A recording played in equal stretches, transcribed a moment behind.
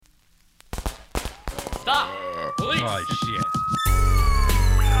Stop! Police! Oh, shit.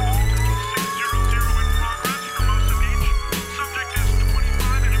 We have a multiple 600 in progress for Mosa Beach. Subject is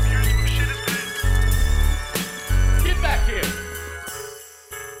 25 and appears to have shit his pants. Get back here!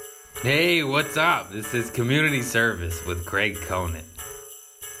 Hey, what's up? This is Community Service with Craig Conant.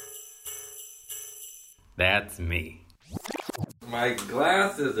 That's me. My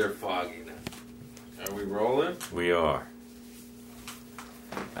glasses are foggy now. Are we rolling? We are.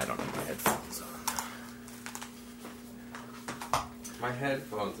 I don't have my headphones on. My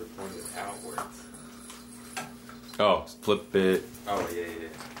headphones are pointed outwards. Oh, flip it. Oh, yeah.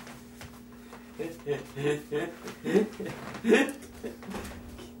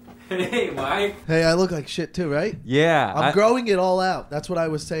 Hey, Mike. Hey, I look like shit too, right? Yeah. I'm growing it all out. That's what I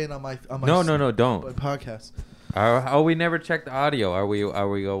was saying on my No, my don't. podcast. Oh, we never checked the audio. Are we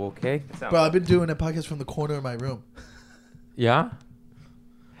okay? Bro, I've been doing a podcast from the corner of my room. Yeah?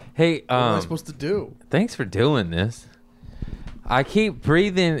 Hey, What am I supposed to do? thanks for doing this. I keep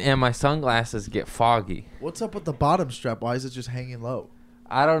breathing and my sunglasses get foggy. What's up with the bottom strap? Why is it just hanging low?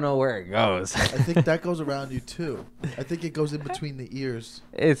 I don't know where it goes. I think that goes around you too. I think it goes in between the ears.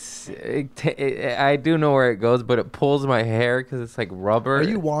 I do know where it goes, but it pulls my hair because it's like rubber. Are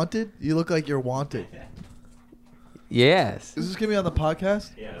you wanted? You look like you're wanted. Yes. Is this gonna be on the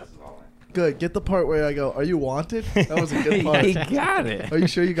podcast? Yeah, this is all Good. Get the part where I go, "Are you wanted?" That was a good part. He got it. Are you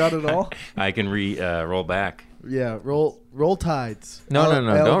sure you got it all? I can roll back. Yeah. Roll tides. No, don't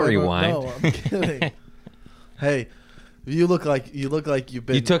Alabama- rewind. No, I'm kidding. Hey, you look like you've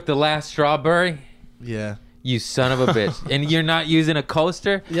been. You took the last strawberry? Yeah. You son of a bitch. And you're not using a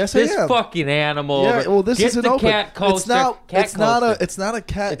coaster? Yes, I this am. fucking animal. Yeah. Well, this Get isn't the open. cat coaster. It's not. Cat It's not coaster. a. It's not a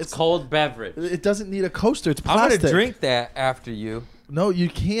cat. It's cold beverage. It doesn't need a coaster. It's I'm plastic. gonna drink that after you. No, you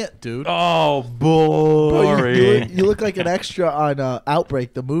can't, dude. Oh, Bro, boring. you look like an extra on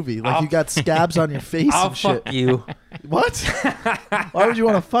Outbreak, the movie. Like you got scabs on your face I'll and shit. fuck you. What? Why would you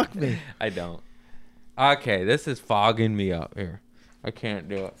want to fuck me? I don't. Okay, this is fogging me up here. I can't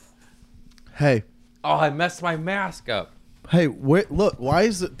do it. Hey, Oh, I messed my mask up. hey, look. Why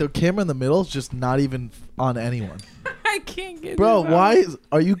is the camera in the middle just not even on anyone? I can't get Bro, it out. why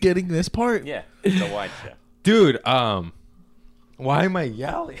are you getting this part? Yeah, it's a wide shot. Dude, why am I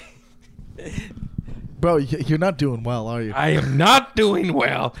yelling? Bro, you're not doing well, are you? I am not doing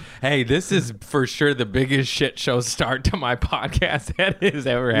well. Hey, this is for sure the biggest shit show start to my podcast that has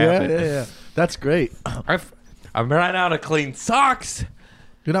ever happened. Yeah. That's great. I'm running out of clean socks.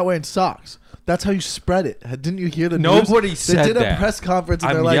 You're not wearing socks. That's how you spread it. Didn't you hear the Nobody news? said They did a that. press conference and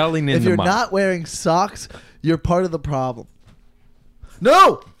I'm they're like, yelling in if the you're mic. not wearing socks, you're part of the problem.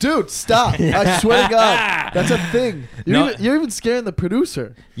 No, dude, stop. I swear to God. That's a thing. You're even scaring the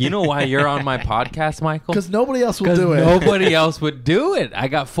producer You know why you're on my podcast, Michael? because nobody else will Because do it. nobody else would do it. I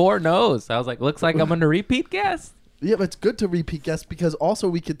got 4 no's. I was like, looks like I'm going to repeat guest. Yeah, but it's good to repeat guests because also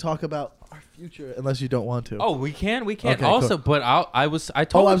we could talk about our future unless you don't want to. Oh, we can. Okay, also, cool. but I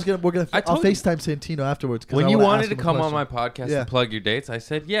told Oh, I'll told you. FaceTime Santino afterwards. 'cause when I you wanna wanted ask to him a come on my question. podcast Yeah. and plug your dates, I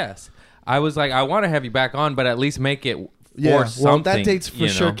said yes. I was like, I want to have you back on, but at least make it Yeah, or well, something. that date's for you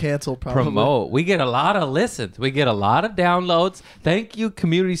sure know, canceled. Probably. promote. We get a lot of listens. We get a lot of downloads. Thank you,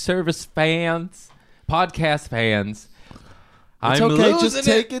 community service fans, podcast fans. It's I'm okay. losing Just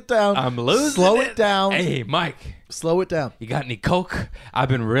take it down. I'm losing Slow it down. Hey, Mike, Slow it down. you got any coke? I've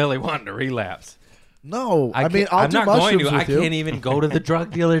been really wanting to relapse. No, I mean can't- I'll I'm do not going mushrooms to. I with you. can't even go to the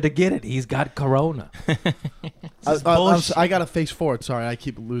drug dealer to get it. He's got corona. I got to face forward. Sorry, I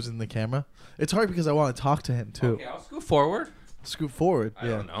keep losing the camera. It's hard because I want to talk to him too. Okay, I'll scoot forward. Scoot forward. I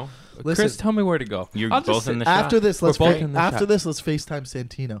don't know. Listen, Chris, tell me where to go. You're I'll just both in sit- the shot. after this, let's We're both in the shot. let's FaceTime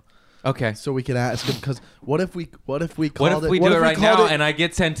Santino Okay. so we can ask him because what if we called What if it? we what do if it right called now it- and I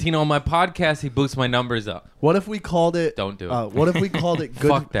get Santino on my podcast? He boosts my numbers up. what if we called it? Don't do it. What if we called it good?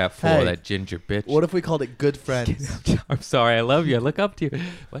 Fuck that fool, Hey, that ginger bitch. What if we called it good friends? I'm sorry, I love you. I look up to you.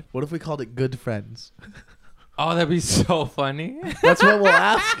 What? What if we called it good friends? Oh, that'd be so funny. That's what we'll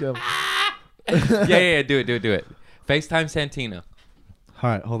ask him. yeah, do it. FaceTime Santino All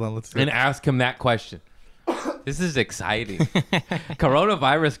right, hold on. Let's do and it. ask him that question. This is exciting.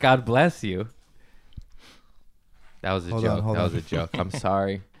 Coronavirus, God bless you. That was a Hold joke. on, hold That on. was a joke. I'm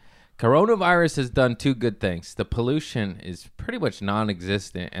sorry. Coronavirus has done 2 good things. The pollution is pretty much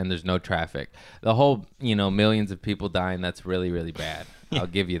non-existent and there's no traffic. The whole, millions of people dying, that's really, really bad. I'll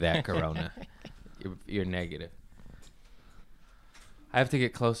give you that, Corona. You're negative. I have to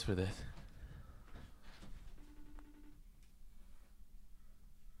get close for this.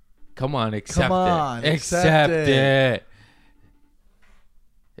 Come on, accept Come on, it. accept it.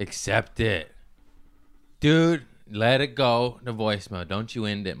 Accept it. Dude, let it go to voicemail. Don't you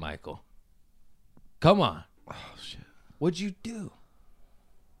end it, Michael. Come on. Oh shit. What'd you do?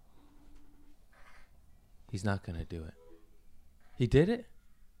 He's not gonna do it. He did it?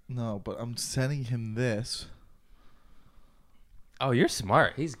 No, but I'm sending him this. Oh, you're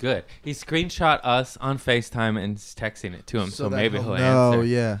smart. He's good. He screenshot us on FaceTime and is texting it to him, so that maybe he'll know, answer.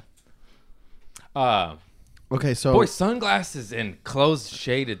 yeah. Okay, so Boy, sunglasses in closed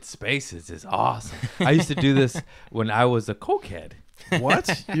shaded spaces is awesome. I used to do this when I was a cokehead.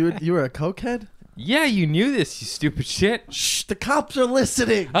 what? You were a cokehead? Yeah, you knew this, you stupid shit. Shh, the cops are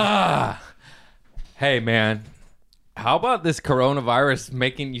listening. Hey, man. How about this coronavirus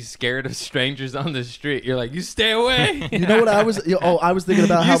making you scared of strangers on the street? You're like, you stay away. You know what I was? I was thinking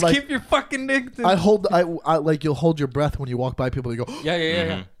about You how just like keep your fucking dick. I like you'll hold your breath when you walk by people. You go,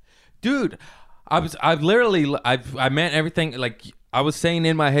 Yeah. Dude, I meant everything. Like, I was saying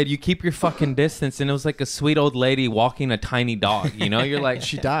in my head, you keep your fucking distance, and it was like a sweet old lady walking a tiny dog. You know, you're like,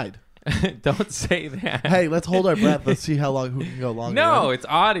 she died. don't say that. Hey, let's hold our breath. Let's see who can go longer. No, Ready? it's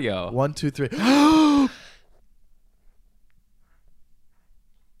audio. 1, 2, 3.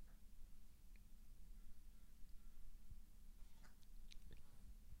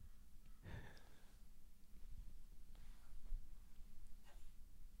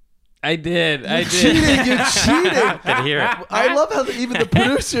 I did. You're cheating. I can hear it. I love how even the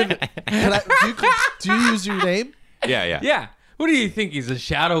producer. Do you use your name? Yeah. Yeah. What do you think? He's a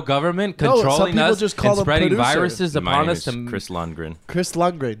shadow government No, some controlling people us just call and him spreading producer. viruses My upon name us? is Chris Lundgren. Chris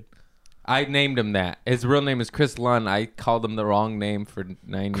Lundgren. I named him that. His real name is Chris Lund. I called him the wrong name for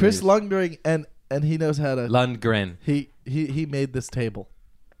 9 Chris years. Lundgren, and he knows how to. Lundgren. He made this table.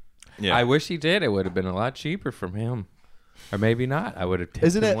 Yeah. I wish he did. It would have been a lot cheaper from him. Or maybe not. I would have tipped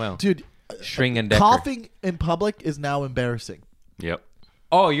Isn't him it, well. dude? String and Decker. Coughing in public is now embarrassing. Yep.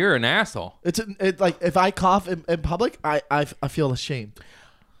 Oh, you're an asshole. It's like if I cough in public, I feel ashamed.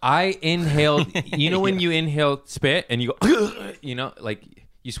 I inhaled. You know when you inhale spit and you go, you know, like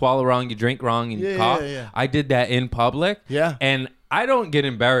you swallow wrong, you drink wrong, and you Yeah, cough. yeah. I did that in public. Yeah. And I don't get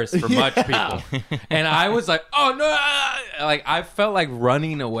embarrassed for much, people. And I was like, oh no, like I felt like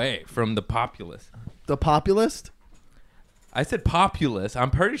running away from the populace. The populist. I said populace.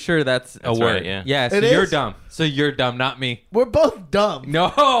 I'm pretty sure that's a word. right, yeah. Yeah. So It you're is. dumb. So you're dumb, not me. We're both dumb.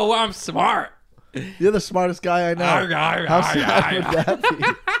 No, I'm smart. You're the smartest guy I know. How sad would that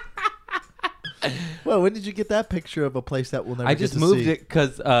be? Well, when did you get that picture of a place that we'll never I get just to moved see? it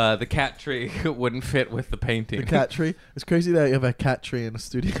because the cat tree wouldn't fit with the painting. The cat tree. It's crazy that you have a cat tree in a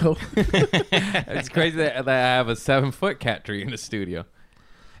studio. It's crazy that I have a 7-foot cat tree in the studio.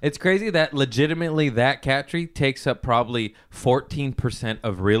 It's crazy that legitimately that cat tree takes up probably 14%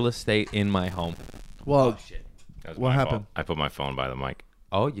 of real estate in my home. Well, Shit. That was What my happened? fault. I put my phone by the mic.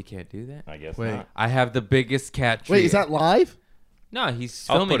 Oh, you can't do that? I guess Wait. not. I have the biggest cat tree. wait, is that live? No, he's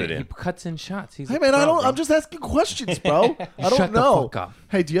I'll filming put it He in. cuts in shots. He's Hey a man, pro, I don't. bro. I'm just asking questions, bro. I don't Shut the know. fuck up.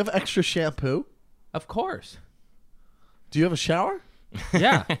 Hey, do you have extra shampoo? Of course. Do you have a shower?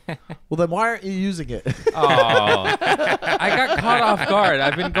 Yeah. Well, then why aren't you using it? Oh, I got caught off guard.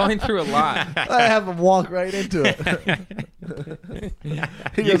 I've been going through a lot. I have him walk right into it.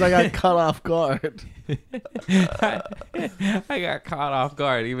 He goes, I got cut off guard. I got caught off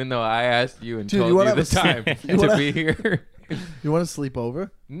guard, even though I asked you and Dude, you told wanna you the have time you to wanna- be here. You want to sleep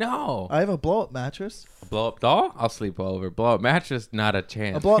over? No. I have a blow up mattress. Blow up doll? I'll sleep over. Blow up mattress? Not a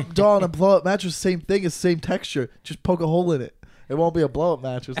chance. A blow up doll and a blow up mattress, same thing, it's same texture. Just poke a hole in it. It won't be a blow up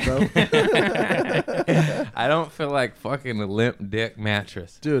mattress, though. I don't feel like fucking a limp dick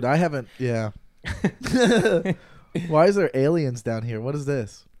mattress. Dude, I haven't. Yeah. Why is there aliens down here? What is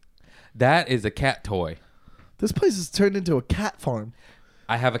this? That is a cat toy. This place has turned into a cat farm.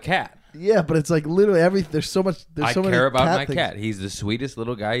 I have a cat. Yeah, but it's like literally everything. There's so much. There's I so many care about my things. cat. He's the sweetest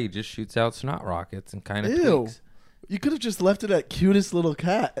little guy. He just shoots out snot rockets and kind of Ew. tweaks. You could have just left it at cutest little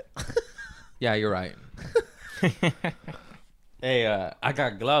cat. Yeah, you're right. Hey, I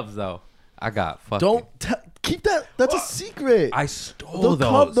got gloves though. I got fucking. Don't keep that. That's a secret. I stole they'll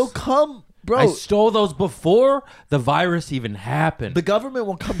come. those. They'll come, bro. I stole those before the virus even happened. The government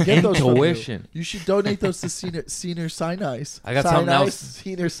will come get those from you. Intuition. You should donate those to Senior Sinai. I got something else.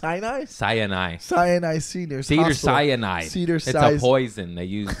 Senior Sinai? Cyanide. Sinai Seniors. Cedar Hospital. cyanide. Cedar It's size. a poison they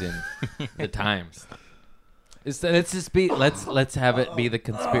used in the times. Let's just be. Let's have it be the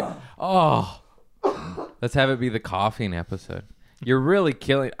conspiracy. Oh, let's have it be the coughing episode. You're really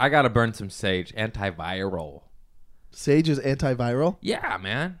killing. I gotta burn some sage. Antiviral. Sage is antiviral. Yeah,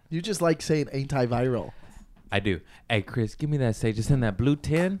 man. You just like saying antiviral. I do. Hey, Chris, give me that sage. It's in that blue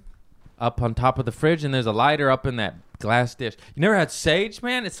tin up on top of the fridge, and there's a lighter up in that glass dish. You never had sage,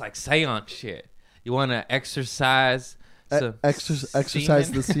 man? It's like seance shit. You want to exercise some Exercise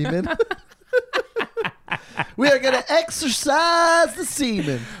semen? the semen. We are gonna exorcise the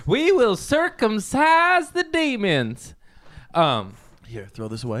semen. We will circumcise the demons. Here, throw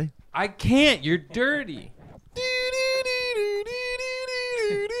this away. I can't. You're dirty.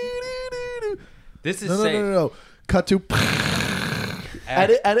 This is No, safe. no. Cut to.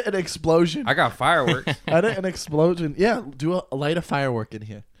 Edit an explosion. I got fireworks. Edit an explosion. Yeah, do a light a firework in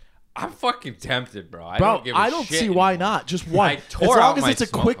here. I'm fucking tempted, bro. I Bro, don't give a I don't shit see why anymore. not. Just one. I As tore long out as my it's a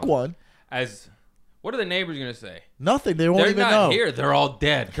smoke quick hole. one. What are the neighbors gonna say? Nothing. They won't They're even not know. here. They're all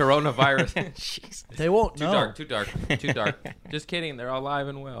dead. Coronavirus. Jesus. They won't Too know. dark. Too dark. Too dark. Just kidding. They're all alive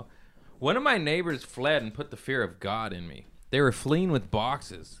and well. One of my neighbors fled and put the fear of God in me. They were fleeing with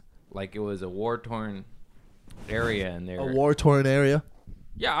boxes, like it was a war-torn area, and they A were. war-torn area.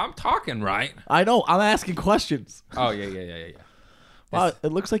 Yeah, I'm talking right. I know. I'm asking questions. Oh yeah. Wow,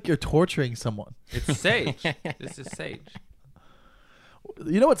 it looks like you're torturing someone. It's sage. This is sage.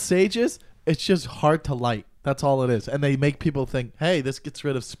 You know what sage is? It's just hard to light. That's all it is. And they make people think, hey, this gets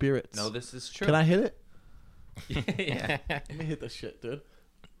rid of spirits. No, this is true. Can I hit it? Yeah. Let me hit this shit, dude.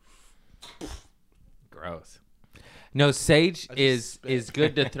 Gross. No, sage I just is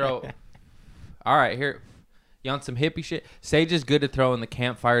good to throw. All right, here. You want some hippie shit? Sage is good to throw in the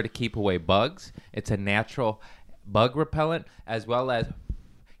campfire to keep away bugs. It's a natural bug repellent, as well as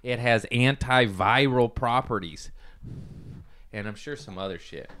it has antiviral properties. And I'm sure some other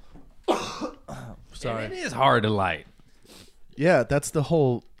shit. Sorry. And it is hard to light. Yeah, that's the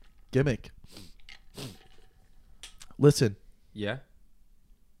whole gimmick. Listen, Yeah?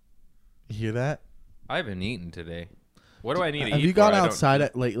 you hear that? I haven't eaten today. What do I need to eat? Have you for? gone I don't outside eat.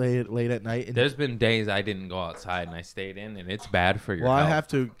 at late at night? And, There's been days I didn't go outside and I stayed in, and it's bad for your well, health. I have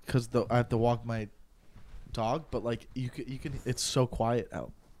to because I have to walk my dog. But like you can. It's so quiet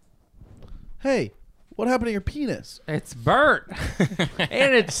out. Hey, what happened to your penis? It's burnt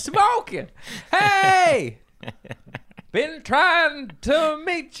and it's smoking. Hey, been trying to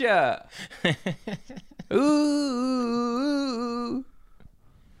meet ya. Ooh.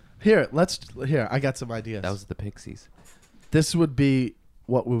 Here, I got some ideas. That was the Pixies. This would be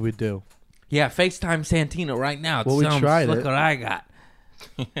what we would do. Yeah, FaceTime Santino right now. Well, we tried Look it. what I got.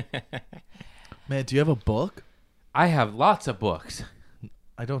 Man, do you have a book? I have lots of books.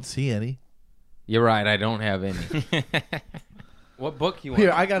 I don't see any. You're right. I don't have any. What book you want?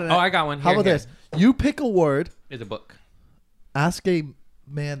 Here, I got an. Oh, I got one. How Here, about here. this? You pick a word. Here's a book. Ask a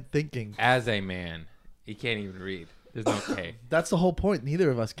man thinking. As a man, he can't even read. There's no K. That's the whole point. Neither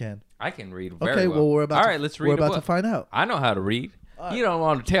of us can. I can read very Okay, well we're about. All to, right, let's read We're a about book. to find out. I know how to read. right. You don't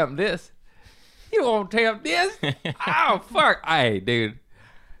want to tempt this. You don't want to tempt this. Oh, fuck. Hey, dude.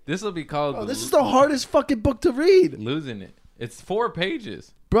 This will be called Oh, this is the hardest fucking book to read, Losing It. It's 4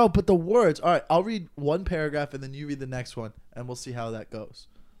 pages. bro. But the words. All right, I'll read one paragraph and then you read the next one, and we'll see how that goes.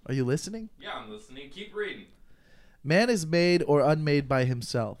 Are you listening? Yeah, I'm listening. Keep reading. Man is made or unmade by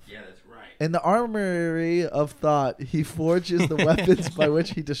himself. Yeah, that's right. In the armory of thought, he forges the weapons by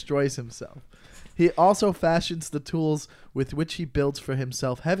which he destroys himself. He also fashions the tools with which he builds for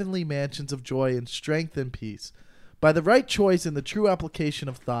himself heavenly mansions of joy and strength and peace. By the right choice and the true application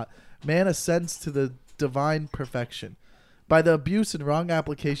of thought, man ascends to the divine perfection. By the abuse and wrong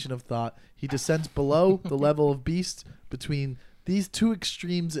application of thought, he descends below the level of beast. Between these two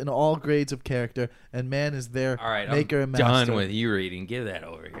extremes in all grades of character, and man is their All right, maker I'm and master. done with you reading. Give that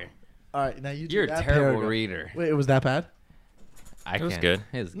over here. All right, now you do You're a that terrible paragraph. reader. Wait, it was that bad? It was good.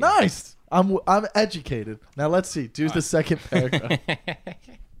 It was good. Nice. I'm educated. Now let's see. Do the second paragraph.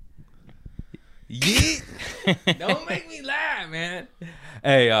 Yeet. Don't make me laugh, man.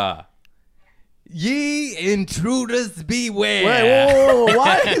 Hey, ye intruders beware. Wait, whoa.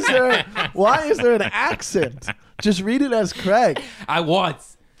 Why is there an accent? Just read it as Craig. I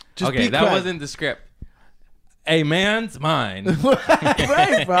once. Just Okay, be that Craig. wasn't the script. A man's mind.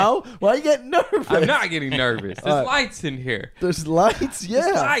 Right, bro. Why you getting nervous? I'm not getting nervous. There's All right. lights in here. There's lights. There's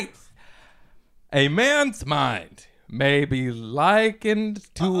Yeah. lights. A man's mind may be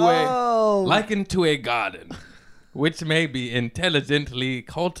likened to a garden, which may be intelligently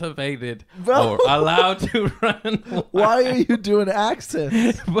cultivated Bro. or allowed to run. Why are you doing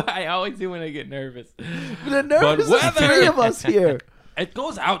accents? But I always do when I get nervous. The nervous is whether- three of us here. It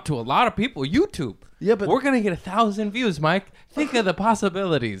goes out to a lot of people. YouTube. Yeah, but We're gonna get 1,000 views, Mike. Think of the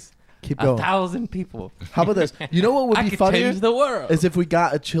possibilities. keep going. 1,000 people. How about this? You know what would I be could funnier? change the world. Is if we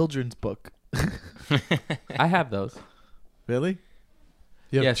got a children's book. I have those. Really?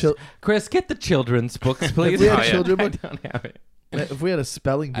 You have Yes, chil- Chris, get the children's books, please. we had Oh, yeah. children I book, don't have it. if we had a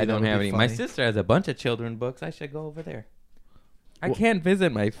spelling bee, I that don't would have be any. My funny. sister has a bunch of children books. I should go over there. I Wha- can't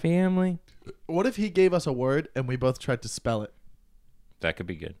visit my family. What if he gave us a word and we both tried to spell it? That could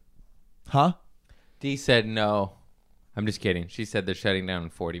be good. Huh? Dee said no. I'm just kidding. She said they're shutting down in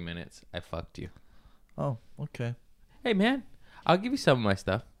 40 minutes. I fucked you. Oh, okay. Hey, man, I'll give you some of my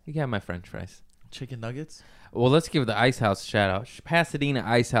stuff. You can have my french fries. Chicken nuggets? Well, let's give the Ice House a shout out. Pasadena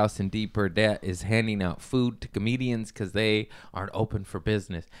Ice House in Deep Burdette is handing out food to comedians because they aren't open for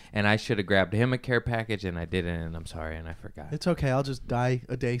business. And I should have grabbed him a care package, and I didn't, and I'm sorry, and I forgot. It's okay. I'll just die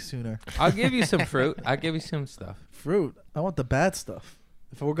a day sooner. I'll give you some fruit. I'll give you some stuff. Fruit? I want the bad stuff.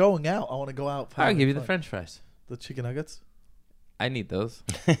 If we're going out, I want to go out. I'll give you the fun. french fries. The chicken nuggets? I need those.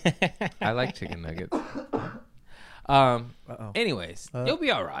 I like chicken nuggets. Uh-oh. Anyways, Uh, you'll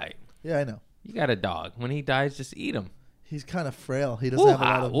be all right. Yeah, I know. You got a dog. When he dies, just eat him. He's kind of frail. He doesn't have a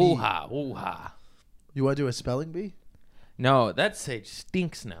lot of meat. Ooh-ha, ooh-ha. You want to do a spelling bee? No, that sage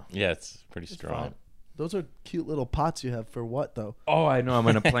stinks now. Yeah, it's pretty It's strong. fine. Those are cute little pots you have for what, though? Oh, I know. I'm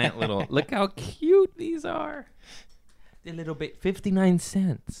going to plant little. Look how cute these are. They're a little bit 59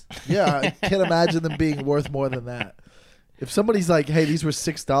 cents. Yeah, I can't imagine them being worth more than that. If somebody's like, hey, these were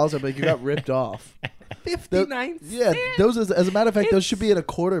 $6, I'm like, you got ripped off. 59 Yeah, cents. those as a matter of fact, those should be in a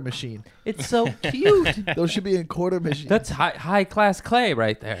quarter machine. It's so cute. Those should be in quarter machine. That's high class clay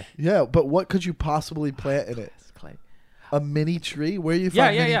right there. Yeah, but what could you possibly plant in it? Clay. A mini tree? Where do you Yeah,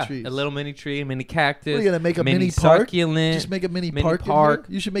 find yeah, mini yeah. trees? A little mini tree, a mini cactus. What, are you gonna make a mini park? succulent. Just make a mini mini park. park. In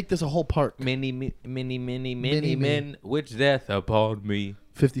here? You should make this a whole park. Mini, Mini. men, which death upon me.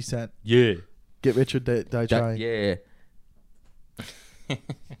 50 Cent. Yeah. Get rich or die trying. Yeah.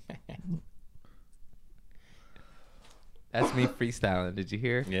 That's me freestyling. Did you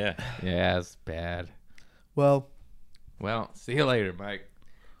hear? Yeah. Yeah, it's bad. Well, Well, see you later, Mike.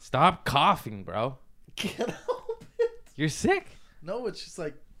 Stop coughing, bro. can't help it. You're sick. No, it's just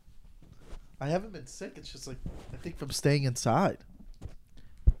like I haven't been sick. It's just like I think from staying inside.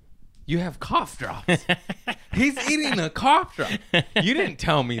 You have cough drops. He's eating a cough drop. You didn't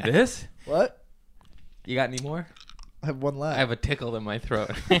tell me this. What? You got any more? I have one left. I have a tickle in my throat.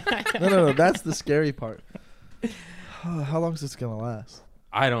 No. That's the scary part. How long is this gonna last?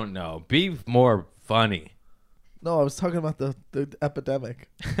 I don't know. Be more funny. No, I was talking about the epidemic.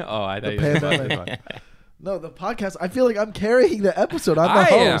 Oh, I thought The you were about pandemic. to- No, the podcast. I feel like I'm carrying the episode. I'm the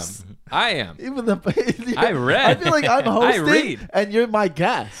I host. am. Even the I read. I feel like I'm I hosting, read. and you're my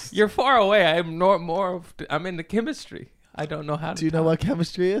guest. You're far away. I'm into chemistry. I don't know how to Do you know talk. what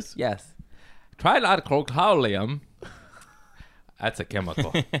chemistry is? Yes. Trilachlorolium. That's a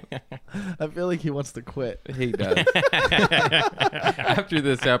chemical. I feel like he wants to quit. He does. After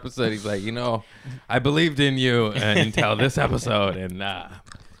this episode, he's like, I believed in you until this episode, and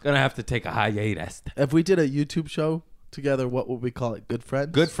gonna have to take a hiatus. If we did a YouTube show together, what would we call it? Good friends?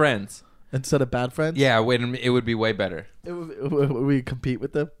 Good friends. Instead of bad friends? Yeah, it would be way better. Would we compete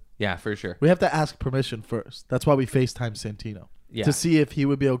with them? Yeah, for sure. We have to ask permission first. That's why we FaceTime Santino. Yeah. To see if he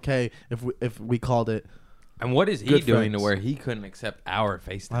would be okay if we called it. And what is he Good doing friends. to where he couldn't accept our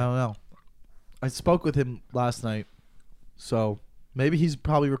FaceTime? I don't know. I spoke with him last night, so maybe he's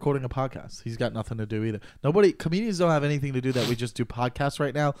probably recording a podcast. He's got nothing to do either. Comedians don't have anything to do that we just do podcasts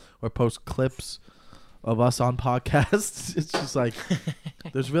right now or post clips of us on podcasts. It's just like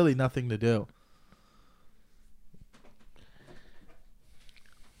there's really nothing to do.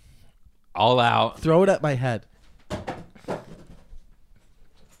 All out. Throw it at my head.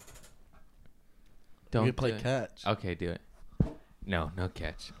 Don't We play do it. catch. Okay, do it. No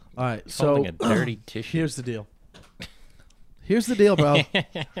catch. All right, He's so holding a dirty tissue. here's the deal. Here's the deal, bro.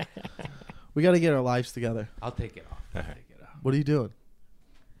 We got to get our lives together. I'll take it off. I'll take it off. What are you doing?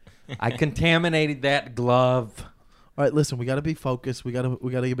 I contaminated that glove. All right, listen. We got to be focused. We got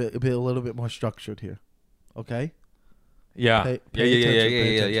to be a little bit more structured here. Okay. Yeah. Pay attention,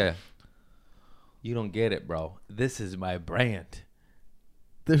 pay attention. Yeah. You don't get it, bro. This is my brand.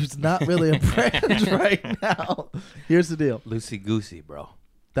 There's not really a brand right now. Here's the deal. Loosey goosey, bro.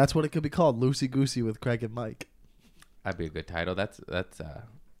 That's what it could be called. Loosey Goosey with Craig and Mike. That'd be a good title. That's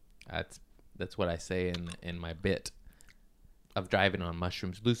what I say in my bit of driving on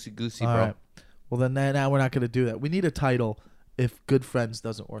mushrooms. Loosey goosey, All bro. right. Well, then now we're not going to do that. We need a title if Good Friends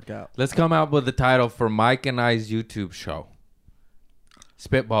doesn't work out. Let's come out with the title for Mike and I's YouTube show.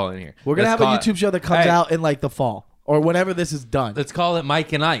 Spitball in here. We're going to Let's have a call YouTube show that comes Hey. out in like the fall or whenever this is done. Let's call it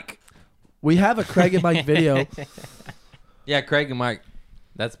Mike and Ike. We have a Craig and Mike video. Yeah, Craig and Mike.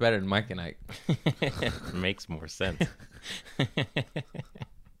 That's better than Mike and Ike. Makes more sense.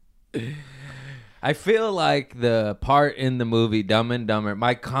 I feel like the part in the movie Dumb and Dumber,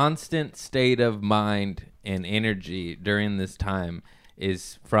 my constant state of mind and energy during this time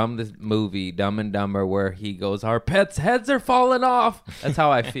is from the movie Dumb and Dumber where he goes, our pets' heads are falling off. That's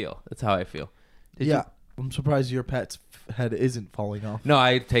how I feel. That's how I feel. Did Yeah. I'm surprised your pet's head isn't falling off. No,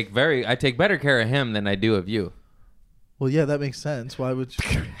 I take better care of him than I do of you. Well, yeah, that makes sense. Why would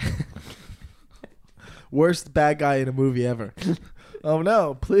you? Worst bad guy in a movie ever. Oh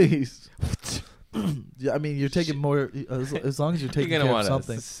no, please. Yeah, I mean, you're taking more as long as you're taking You're gonna care of want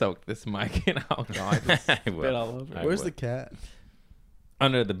something. to soak this mic in alcohol. I just I spit will. all over. I Where's will. the cat?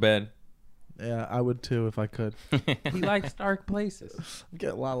 Under the bed. Yeah, I would too if I could. He likes dark places. I'm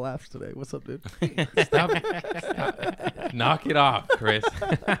getting a lot of laughs today. What's up, dude? Stop. Knock it off, Chris.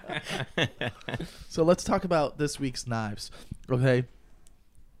 So let's talk about this week's knives, okay?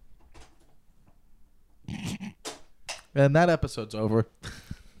 And that episode's over.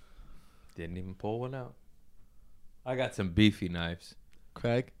 Didn't even pull one out. I got some beefy knives.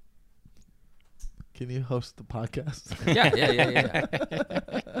 Craig, can you host the podcast? Yeah.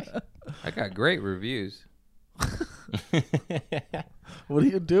 I got great reviews. What are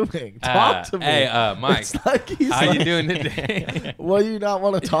you doing? Talk to me. Hey, Mike. It's like he's How like, you doing today? What, do you not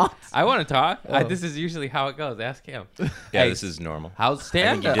want to talk? I want to talk. Oh. This is usually how it goes. Ask him. Yeah, Hey, this is normal. How's I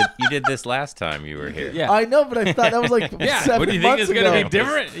stand think up? you did this last time you were here. Yeah. I know, but I thought that was like Yeah. 7 What do you think months is going to ago. be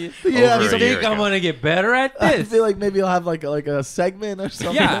different? Yeah, Over You a year think I'm ago. going to get better at I this? feel like maybe I'll have like a segment or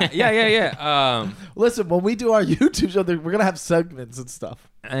something. Yeah. Listen, when we do our YouTube show, we're gonna have segments and stuff.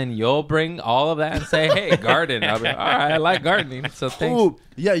 And you'll bring all of that and say, "Hey, garden." I'll be like, all right, I like gardening, so thanks. Ooh,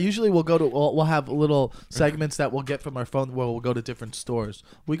 yeah. Usually we'll have little segments that we'll get from our phone where we'll go to different stores.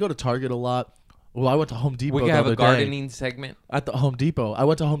 We go to Target a lot. Well, I went to Home Depot. We can the have other a day. gardening segment. At the Home Depot. I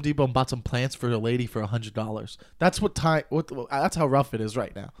went to Home Depot and bought some plants for a lady for $100. That's that's how rough it is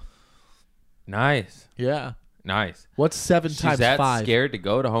right now. Nice. Yeah. What's 7 She's times that 5? scared to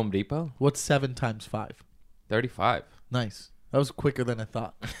go to Home Depot? What's 7 times 5? 35. Nice. That was quicker than I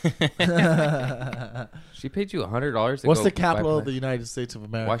thought. She paid you $100 to What's go the buy capital of plants? the United States of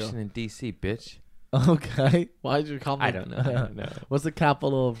America? Washington D.C. Bitch. Okay. Why did you call me? I don't know. What's the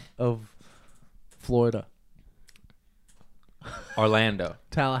capital of Florida? Orlando.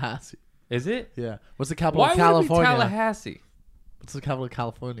 Tallahassee. Is it? Yeah. What's the capital Why of would it be California? Tallahassee? What's the capital of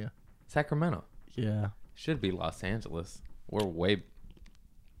California? Sacramento. Yeah. Should be Los Angeles. We're way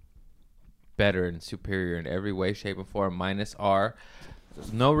better and superior in every way, shape, and form. Minus our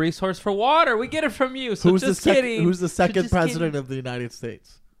no resource for water. We get it from you. So just kidding. Who's the second Just president kidding. of the United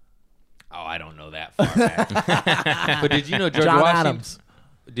States? Oh, I don't know that far back. But did you know George John Washington? Adams.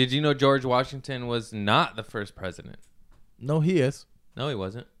 Did you know George Washington was not the first president? No, he is. No, he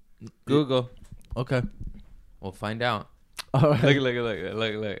wasn't. Google. Okay. We'll find out. All right.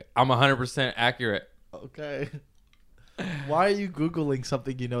 Look. I'm 100% accurate. Okay. Why are you Googling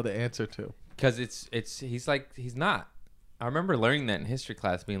something you know the answer to? Because he's not. I remember learning that in history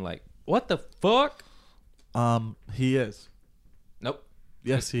class, being like, what the fuck? He is. Nope.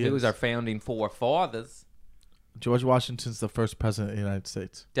 Yes, he It is. was our founding forefathers. George Washington's the first president of the United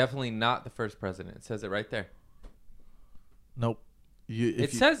States. Definitely not the first president. It says it right there. Nope.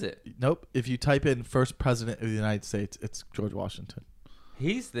 It says it. Nope. If you type in first president of the United States, it's George Washington.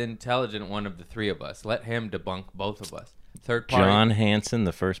 He's the intelligent one of the three of us. Let him debunk both of us. Third party. John Hanson,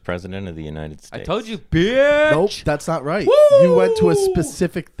 the first president of the United States. I told you, bitch. Nope, that's not right. Woo! You went to a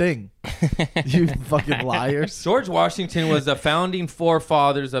specific thing. You fucking liars. George Washington was the founding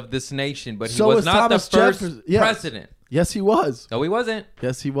forefathers of this nation, but he So was was not Thomas the first Jefferson. Yes. president. Yes, he was. No, he wasn't.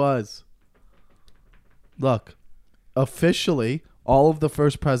 Yes, he was. Look, officially, all of the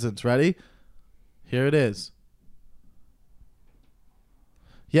first presidents. Ready? Here it is.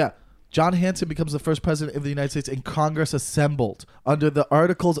 Yeah. John Hanson becomes the first president of the United States in Congress assembled under the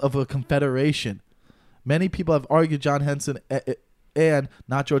Articles of a Confederation. Many people have argued John Hanson and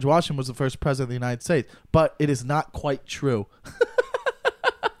not George Washington was the first president of the United States, but it is not quite true.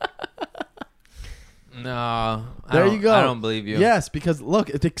 No. There you go. I don't believe you. Yes, because look,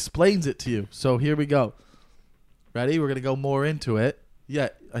 it explains it to you. So here we go. Ready? We're going to go more into it. Yeah,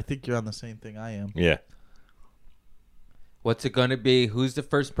 I think you're on the same thing I am. Yeah. What's it going to be? Who's the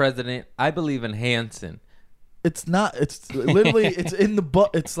first president? I believe in Hanson. It's not. It's literally. It's in the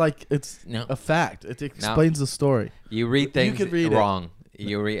book. It's like it's No. a fact. It explains the story. You read things can read it. wrong.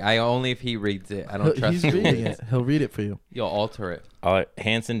 You read. I only if he reads it. I don't trust He's you. reading it. He'll read it for you. You'll alter it.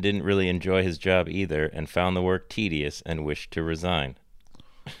 Hanson didn't really enjoy his job either and found the work tedious and wished to resign.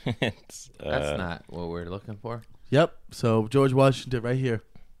 That's not what we're looking for. Yep. So George Washington, right here.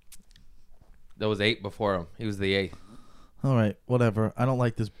 There was 8 before him. He was the 8th. All right. Whatever. I don't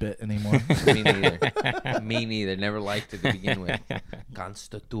like this bit anymore. Me neither. Me neither. Never liked it to begin with.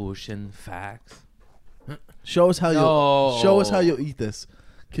 Constitution, facts. Show us how you. No. Show us how you eat this.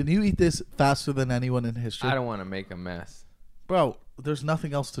 Can you eat this faster than anyone in history? I don't want to make a mess. Bro, there's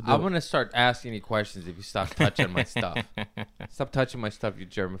nothing else to do. I'm gonna start asking you questions if you stop touching my stuff. Stop touching my stuff, you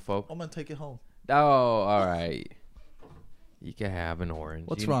germaphobe. I'm gonna take it home. Oh, all right. You can have an orange.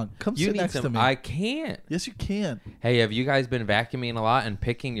 What's You- wrong? Come you sit need next to some- me. I can't. Yes, you can. Hey, have you guys been vacuuming a lot and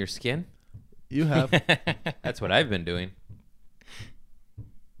picking your skin? You have. That's what I've been doing.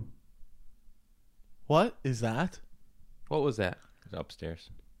 What is that? What was that? It's upstairs.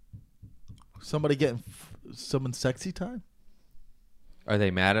 Somebody getting someone sexy time? Are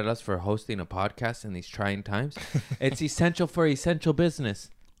they mad at us for hosting a podcast in these trying times? It's essential for essential business.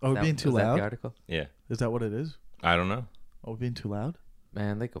 Are we being too was that the loud? article? Yeah. Is that what it is? I don't know. Are we being too loud?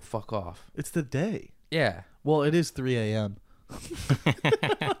 Man, they could fuck off. It's the day. Yeah, Well, it is 3 a.m.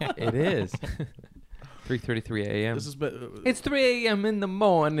 it is. 3:33 a.m. This is. It's 3 a.m. in the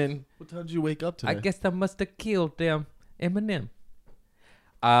morning. What time did you wake up today? I guess I must have killed them. Eminem.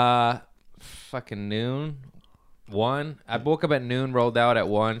 Fucking noon. 1. I woke up at noon, rolled out at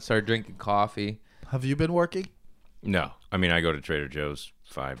 1, started drinking coffee. Have you been working? No. I mean, I go to Trader Joe's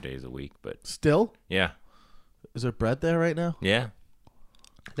 5 days a week, but Still? yeah. Is there bread there right now? Yeah.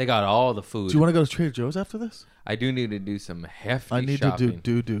 They got all the food. Do you want to go to Trader Joe's after this? I do need to do some hefty I need shopping.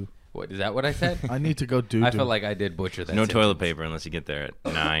 to do. What, is that what I said? I need to go do. I feel like I did butcher that. No sentence. toilet paper unless you get there at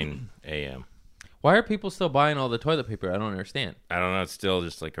 9 a.m. Why are people still buying all the toilet paper? I don't understand. I don't know. It's still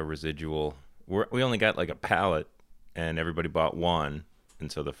just like a residual. We only got like a pallet, and everybody bought one.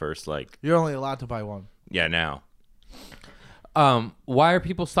 And so the first, like, You're only allowed to buy one. yeah, now. Why are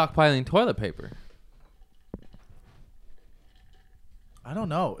people stockpiling toilet paper? I don't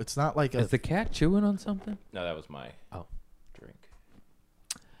know. It's not like a. Is the cat chewing on something? No, that was my Oh, drink.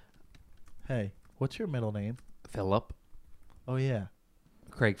 Hey, what's your middle name? Philip. Oh yeah.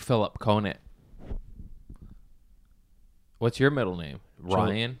 Craig Philip Conant. What's your middle name?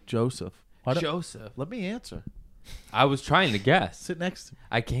 Ryan? Joseph. Why don't- Joseph. Let me answer. I was trying to guess. Sit next to me.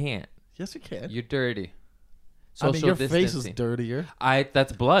 I can't. Yes, you can. You're dirty. I mean, Social your face is distancing. dirtier.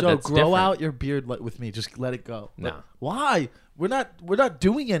 That's blood. Joe, That's grow different. out your beard with me. Just let it go. No. Why? We're not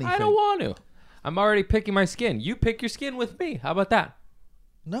doing anything. I don't want to. I'm already picking my skin. You pick your skin with me. How about that?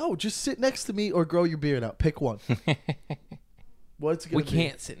 No, just sit next to me or grow your beard out. Pick one. What's it We gonna be?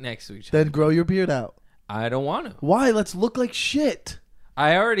 can't sit next to each other. Then grow your beard out. I don't want to. Why? Let's look like shit.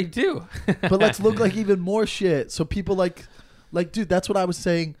 I already do. But let's look like even more shit. So people like, dude, that's what I was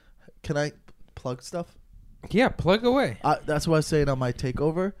saying. Can I plug stuff? Yeah, plug away. That's what I was saying on my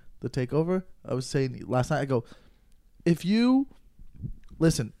takeover. The takeover. I was saying last night. I go, if you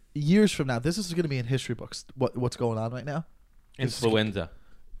listen, years from now, this is going to be in history books. What's going on right now? Influenza.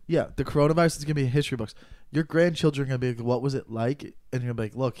 Yeah, the coronavirus is going to be in history books. Your grandchildren are going to be like, what was it like? And you're going to be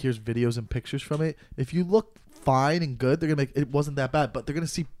like, look, here's videos and pictures from it. If you look fine and good, they're going to make it wasn't that bad. But they're going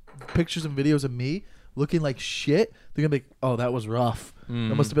to see pictures and videos of me looking like shit. They're going to be like, oh, that was rough.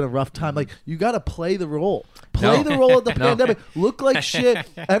 That must have been a rough time. Like, you got to play the role. Play No. the role of the No. pandemic. Look like shit.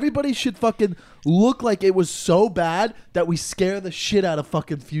 Everybody should fucking look like it was so bad that we scare the shit out of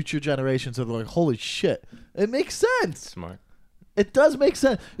fucking future generations. And they're like, holy shit. It makes sense. Smart. It does make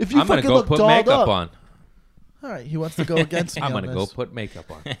sense. If you I'm gonna fucking go look put dolled makeup up. on. All right, he wants to go against me. I'm on gonna go this. put makeup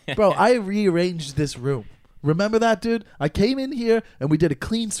on. Bro, I rearranged this room. Remember that, dude? I came in here and we did a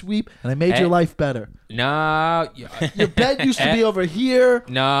clean sweep, and I made Hey. your life better. No, Your bed used to be over here.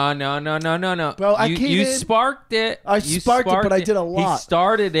 no. Bro, I you, came you in- sparked it. I You sparked it, but I did a lot. He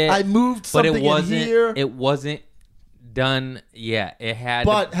started it. I moved but something it wasn't. in here. It wasn't done yet. It had.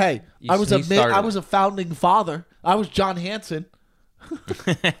 But to, hey, you- I was he started I it. was a founding father. I was John Hanson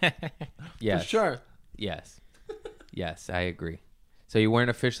yes, for sure. Yes, I agree. So you weren't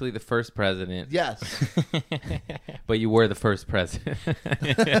officially the first president, Yes. but you were the first president.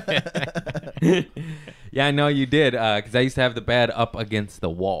 Yeah, I know you did, because I used to have the bed up against the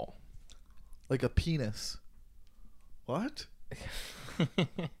wall. Like a penis. What?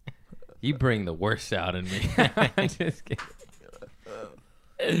 You bring the worst out in me. I'm just kidding.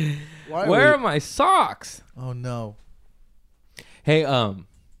 Why Where are we- my socks? Oh no. Hey,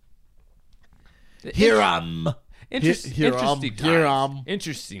 Here I'm. interesting here times.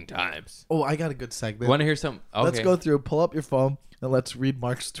 Interesting times. Oh, I got a good segment. Want to hear some? Okay. Let's go through. Pull up your phone and let's read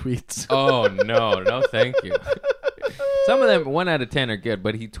Mark's tweets. Oh no, thank you. Some of them, 1 out of 10, are good,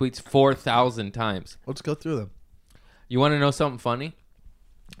 but he tweets 4,000 times. Let's go through them. You want to know something funny?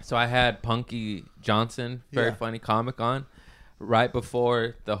 So I had Punky Johnson, very Yeah. funny comic, on right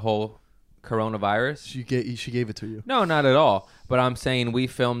before the whole coronavirus. She gave it to you. No, not at all. But I'm saying we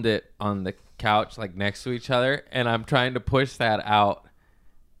filmed it on the couch, like next to each other, and I'm trying to push that out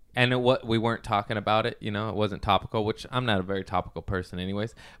And what we weren't talking about it, it wasn't topical, which I'm not a very topical person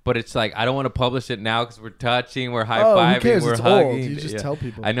anyways. But it's like, I don't want to publish it now because we're touching, we're high-fiving, who cares? we're It's hugging. old. You just tell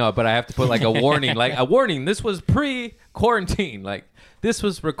people. I know, but I have to put like a warning, this was pre-quarantine. Like, this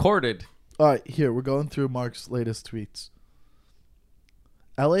was recorded. All right, here, we're going through Mark's latest tweets.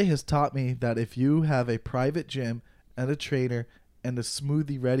 LA has taught me that if you have a private gym and a trainer and a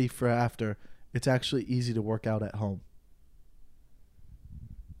smoothie ready for after, it's actually easy to work out at home.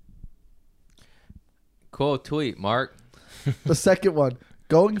 Cool tweet, Mark. The second one,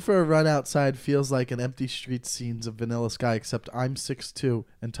 going for a run outside feels like an empty street scenes of Vanilla Sky, except I'm 6'2"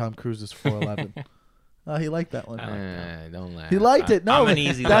 and Tom Cruise is 4'11". He liked that one. Don't laugh. He liked it. No, I'm an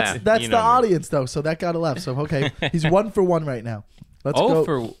easy that's laugh. that's You the know me. audience though, so that got a laugh. So okay, he's 1 for 1 right now. Let's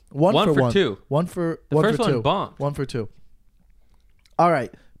go. One for two. One for The one first for one two. bombed. 1 for 2. All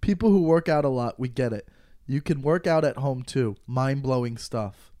right, people who work out a lot, we get it. You can work out at home too. Mind blowing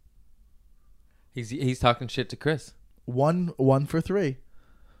stuff. He's talking shit to Chris. 1 for 3.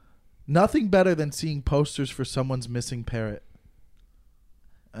 Nothing better than seeing posters for someone's missing parrot.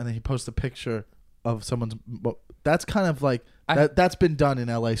 And then he posts a picture of someone's. That's kind of like that's been done in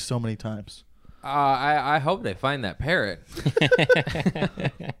LA so many times. I hope they find that parrot.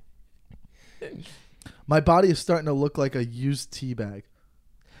 My body is starting to look like a used tea bag.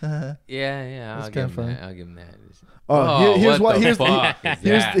 Yeah. That's I'll give kinda him funny. that. I'll give him that. Oh, here's what one. the fuck is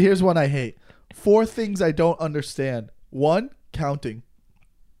that? Here's one I hate. 4 things I don't understand. 1, counting.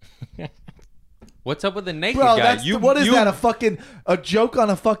 What's up with the naked Bro, guy? what is that? A joke on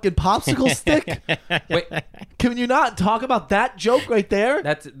a fucking popsicle stick? Wait, Can you not talk about that joke right there?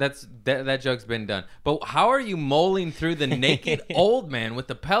 that joke's been done. But how are you mulling through the naked old man with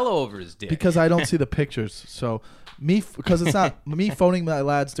the pillow over his dick? Because I don't see the pictures. So because it's not me phoning my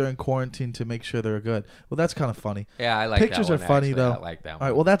lads during quarantine to make sure they're good. Well, that's kind of funny. Yeah, I like Pictures that are one, funny actually. though. I like that All one.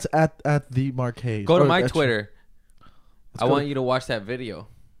 right, well that's at the Mark Hayes. Go to Or my that's- Twitter. I go- want you to watch that video.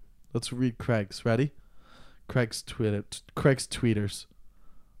 Let's read Craig's. Ready? Craig's tweeters.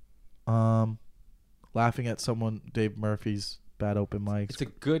 Laughing at Dave Murphy's bad open mics. It's a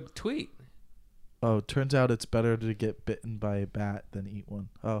good tweet. Oh, turns out it's better to get bitten by a bat than eat one.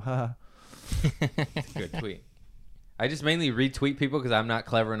 Oh, haha. It's a good tweet. I just mainly retweet people because I'm not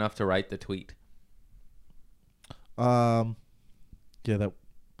clever enough to write the tweet. Yeah, that.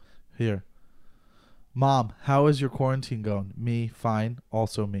 Here. Mom, how is your quarantine going? Me, fine.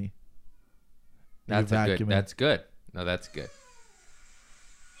 Also me. You That's a good. vacuuming. That's good. No, that's good.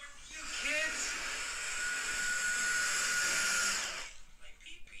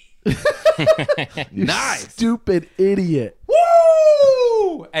 You Nice. stupid idiot.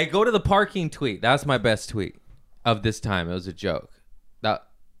 Woo! Hey, go to the parking tweet. That's my best tweet of this time. It was a joke. That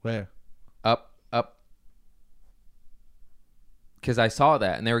Where? up. Because I saw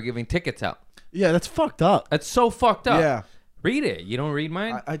that and they were giving tickets out. Yeah, that's fucked up. That's so fucked up. Yeah, Read it. You don't read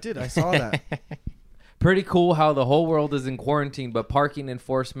mine? I did. I saw that. Pretty cool how the whole world is in quarantine, but parking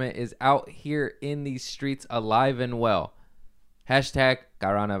enforcement is out here in these streets alive and well. Hashtag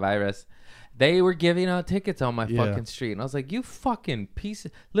coronavirus. They were giving out tickets on my Yeah. fucking street. And I was like, you fucking piece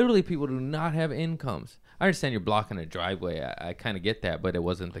of... Literally, people do not have incomes. I understand you're blocking a driveway. I kind of get that, but it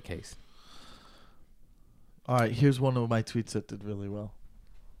wasn't the case. All right, here's one of my tweets that did really well.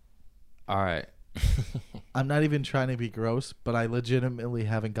 All right. I'm not even trying to be gross, but I legitimately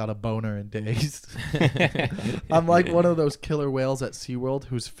haven't got a boner in days. I'm like one of those killer whales at SeaWorld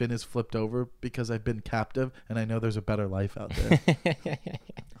whose fin is flipped over because I've been captive and I know there's a better life out there.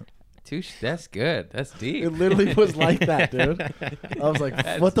 That's good. That's deep. It literally was like that, dude. I was like,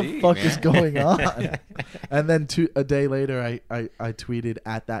 That's what the deep, fuck man. is going on? And then a day later, I tweeted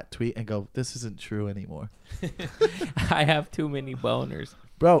at that tweet and go, this isn't true anymore. I have too many boners.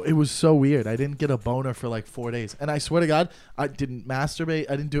 Bro, it was so weird. I didn't get a boner for like 4 days. And I swear to God, I didn't masturbate.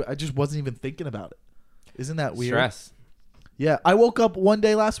 I didn't do it. I just wasn't even thinking about it. Isn't that weird? Stress. Yeah. I woke up one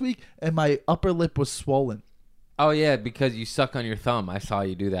day last week and my upper lip was swollen. Oh, yeah, because you suck on your thumb. I saw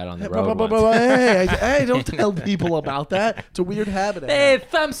you do that on the Hey, road once. hey, don't tell people about that. It's a weird habit. I Hey, have.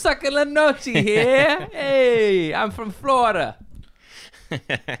 thumb sucking La Noche here. Hey, I'm from Florida.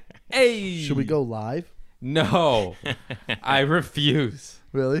 Hey. Should we go live? No. I refuse.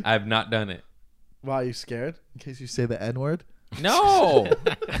 Really? I've not done it. Why are you scared? In case you say the N word? No.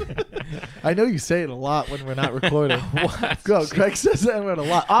 I know you say it a lot when we're not recording. What? Go, Craig says the N word a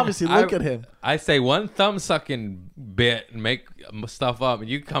lot. Obviously, look at him. I say one thumb sucking bit and make stuff up, and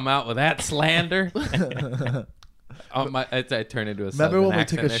you come out with that slander. I turn into a Remember southern when we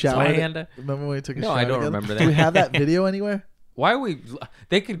took a accent. shower? Slander. Remember when we took a No, shower? I don't together? remember Do we that. have that video anywhere? Why are we?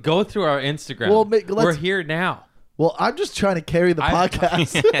 They could go through our Instagram. Well, We're here now. Well, I'm just trying to carry the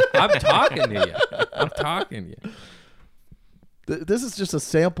podcast. I'm talking to you. I'm talking to you. This is just a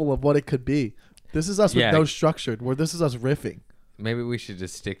sample of what it could be. This is us Yeah. with no structure. Where this is us riffing. Maybe we should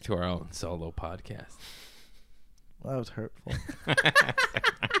just stick to our own solo podcast. Well, that was hurtful.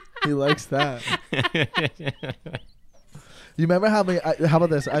 He likes that. You remember how many? How about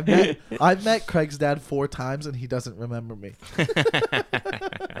this? I've met Craig's dad 4 times and he doesn't remember me.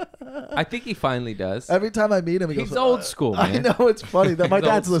 I think he finally does. Every time I meet him, he He's goes, old school, I man. know, it's funny that my He's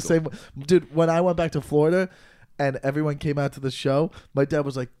dad's the old same. Dude, when I went back to Florida and everyone came out to the show, my dad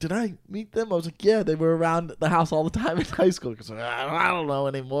was like, "Did I meet them?" I was like, "Yeah, they were around the house all the time in high school." Because I don't know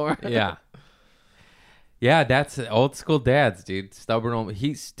anymore. Yeah. Yeah, that's old school dads, dude. Stubborn old.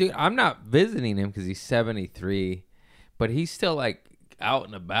 Dude, I'm not visiting him because he's 73, but he's still like out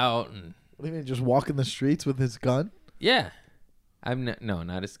and about and What do you mean, just walking the streets with his gun? yeah. No,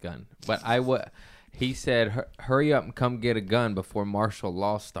 not his gun, but he said, "Hurry up and come get a gun before martial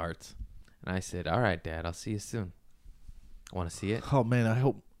law starts." And I said, "All right, Dad, I'll see you soon." Want to see it? Oh man, I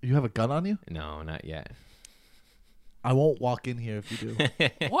hope you have a gun on you. No, not yet. I won't walk in here if you do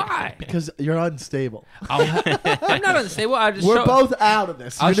Why? because you're unstable. I'm not unstable. I just We're show- both out of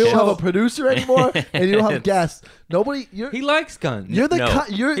this. You I'll don't have show- a producer anymore, and you don't have guests. Nobody. He likes guns. You're the No.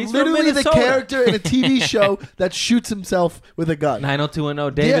 you're He's from literally the Minnesota. character in a TV show that shoots himself with a gun.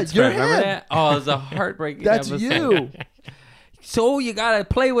 90210 David's you're friend. Remember him. that? Oh, it was a heartbreaking That's episode. you. So you gotta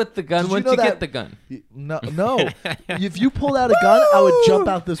play with the gun Did you once know you that- get the gun. No. If you pulled out a gun, I would jump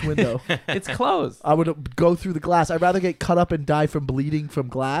out this window. It's closed. I would go through the glass. I'd rather get cut up and die from bleeding from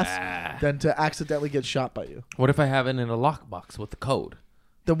glass Ah. than to accidentally get shot by you. What if I have it in a lockbox with the code?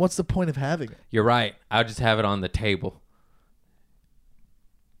 Then what's the point of having it? You're right. I'll just have it on the table.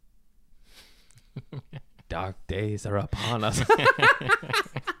 Dark days are upon us.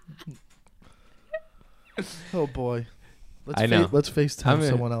 Oh boy. I know. Let's FaceTime I'm in-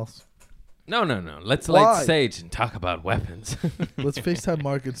 someone else. No. Let's Why? light sage and talk about weapons. Let's FaceTime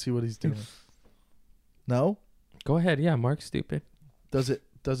Mark and see what he's doing. No? Go ahead. Yeah, Mark's stupid. Does it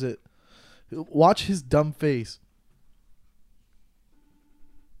watch his dumb face.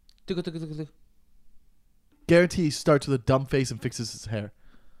 Guarantee he starts with a dumb face and fixes his hair.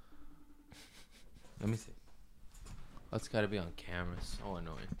 Let me see. Oh, it's got to be on camera. So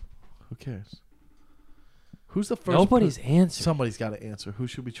annoying. Who cares? Who's the first? Nobody's answering. Somebody's got to answer. Who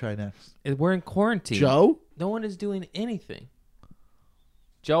should we try next? We're in quarantine. Joe? No one is doing anything.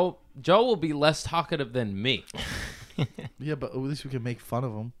 Joe will be less talkative than me. Yeah, but at least we can make fun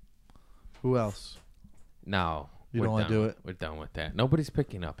of him. Who else? No. You we're don't wanna done. do it? We're done with that. Nobody's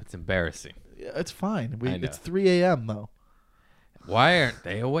picking up. It's embarrassing. Yeah, it's fine. I know. It's 3 a.m. though. Why aren't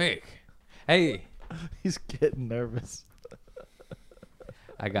they awake? Hey, He's getting nervous.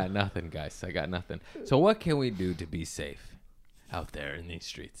 I got nothing, guys. I got nothing. So what can we do to be safe out there in these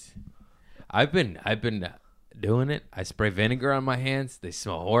streets? I've been doing it. I spray vinegar on my hands. They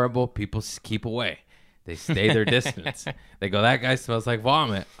smell horrible. People keep away. They stay their distance. They go, that guy smells like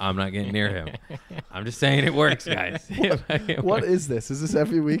vomit. I'm not getting near him. I'm just saying it works, guys. What is this? Is this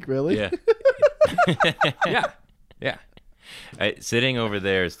every week, really? Yeah. Yeah. Sitting over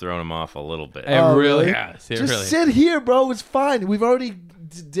there is throwing him off a little bit. It Oh, really really? has. It Just really sit here, bro. It's fine. We've already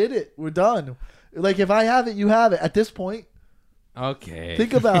did it. We're done. Like, if I have it, you have it. At this point, Okay.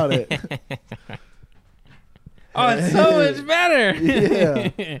 think about it. Oh, it's so much better.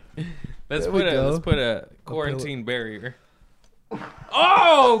 Yeah. Let's There we go. let's put a quarantine barrier.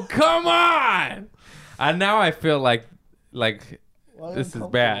 Oh, come on! And now I feel like Why this is uncomfortable?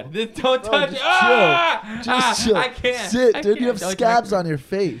 bad. Don't Bro, touch. just Ah! Just chill. I can't. Sit, I dude. You can't. have Don't scabs touch on your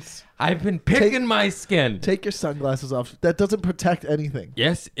face. I've been picking my skin. Take your sunglasses off. That doesn't protect anything.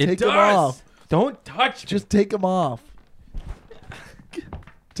 Yes, it Take does. 'em off. Don't touch me. Just take them off.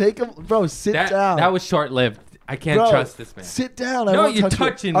 Take them, bro. Sit that, down. that was short-lived. I can't Bro, trust this man. Sit down. I No, won't you're touch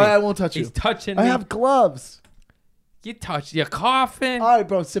touching you. me. All right, I won't touch you. He's touching I me. have gloves. You're coughing. All right,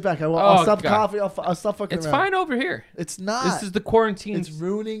 bro. Sit back. I'll Oh, stop God. coughing. I'll stop fucking It's around. fine over here. It's not. This is the quarantine. It's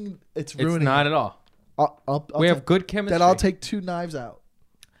ruining. It's It's ruining. not at all. I'll We ta- have good chemistry. Then I'll take 2 knives out.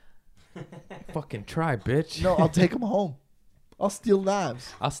 Fucking try, bitch. No, I'll take them home. I'll steal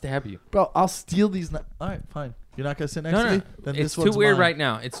knives, I'll stab you. bro. I'll steal these knives. All right, fine. You're not gonna sit next No, to no. me. Then It's this too one's weird mine. right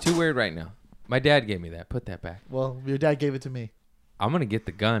now. It's too weird right now. My dad gave me that. Put that back. Well, your dad gave it to me. I'm gonna get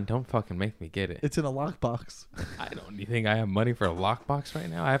the gun. Don't fucking make me get it. It's in a lockbox. I don't. You think I have money for a lockbox right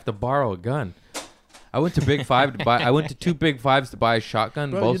now? I have to borrow a gun. I went to Big Five to buy. I went to 2 Big Fives to buy a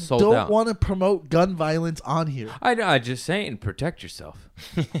shotgun. Bro, both you sold don't out. want to promote gun violence on here. I know. I'm just saying, protect yourself.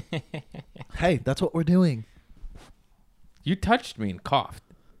 Hey, that's what we're doing. You touched me and coughed.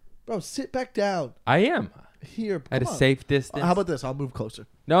 Bro, sit back down. I am. Here. At a come on. safe distance. How about this? I'll move closer.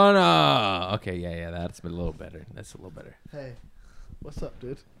 No. Okay, yeah. That's a little better. That's a little better. Hey, what's up,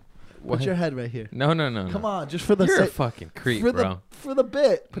 dude? What? Put your head right here. No. Come on, just for the You're a sake. fucking creep, For bro. the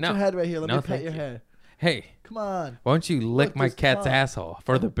bit. Put No. your head right here. Let No, me pet thank your you. hair. Hey, Come on. why don't you lick Look, my just cat's come on. asshole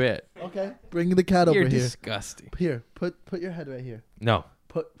for the bit? Okay. Bring the cat You're over here. disgusting. Here. Put your head right here. No,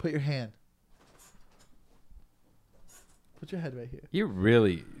 Put your hand. Put your head right here. you're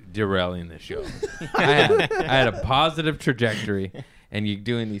really derailing the show. I had a positive trajectory, and you're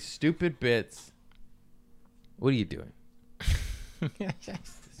doing these stupid bits. What are you doing?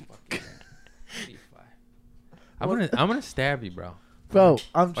 This fucking man. I'm gonna stab you, bro. Bro,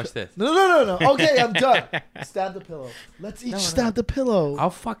 I'm. Watch this. No. Okay, I'm done. Stab the pillow. Let's each No. stab the pillow. I'll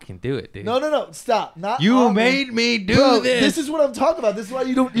fucking do it, dude. No. Stop. Not You on made me do Bro, this. This is what I'm talking about. This is why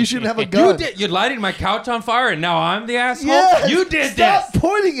you shouldn't have a You gun. did. You're lighting my couch on fire, and now I'm the asshole. Yes, You did Stop this.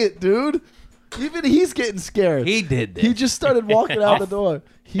 pointing it, dude. Even he's getting scared. He did this. He just started walking out the door.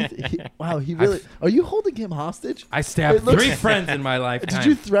 He really. Are you holding him hostage? I stabbed It looks- 3 friends in my lifetime. Did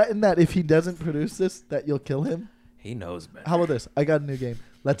you threaten that if he doesn't produce this, that you'll kill him? He knows better. How about this? I got a new game.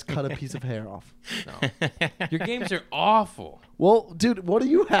 Let's cut a piece of hair off. No. Your games are awful. Well, dude, what do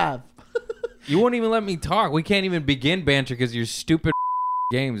you have? You won't even let me talk. We can't even begin banter because your stupid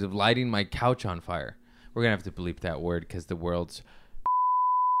games of lighting my couch on fire. We're gonna have to bleep that word because the world's.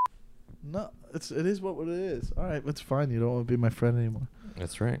 No, it is what it is. All right, it's fine. You don't want to be my friend anymore.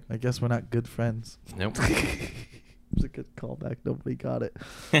 That's right. I guess we're not good friends. Nope. It's a good callback. Nobody got it.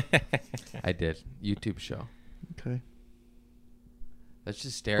 I did. YouTube show. Okay. Let's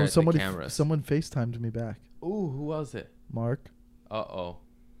just stare Oh, at the somebody, cameras. someone FaceTimed me back. Ooh, who was it? Mark. Uh-oh.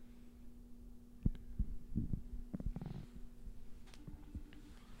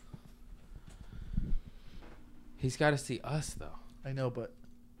 He's got to see us, though. I know, but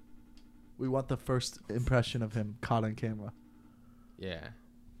we want the first impression of him caught on camera. Yeah.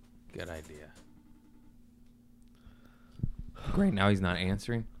 Good idea. Great, now he's not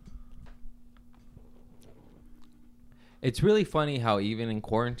answering. It's really funny how even in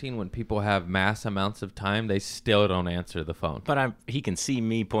quarantine, when people have mass amounts of time, they still don't answer the phone. But he can see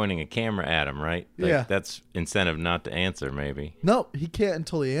me pointing a camera at him, right? Like, Yeah. That's incentive not to answer, maybe. No, he can't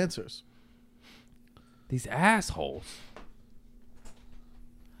until he answers. These assholes.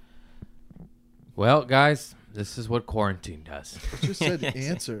 Well, guys, this is what quarantine does. It just said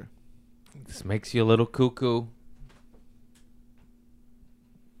answer. This makes you a little cuckoo.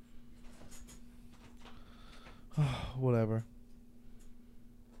 Whatever.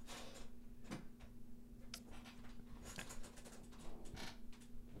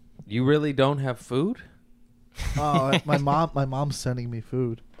 You really don't have food? Oh, my mom's sending me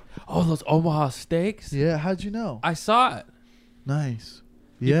food. Oh, those Omaha steaks? Yeah, how'd you know? I saw it. Nice.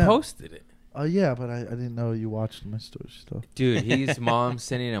 You Yeah. posted it. Oh yeah, but I didn't know you watched my story stuff. Dude, his mom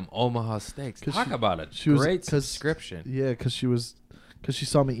sending him Omaha steaks. 'Cause Talk she- about it. she was- Great 'cause- subscription. Yeah, because she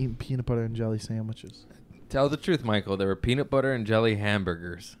saw me eating peanut butter and jelly sandwiches. Tell the truth, Michael. There were peanut butter and jelly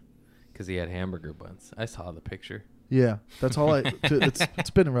hamburgers because he had hamburger buns. I saw the picture. Yeah, that's all I. It's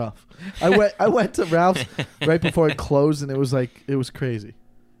been rough. I went to Ralph's right before it closed, and it was crazy.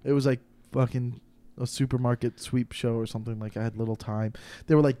 It was like fucking a supermarket sweep show or something. Like I had little time.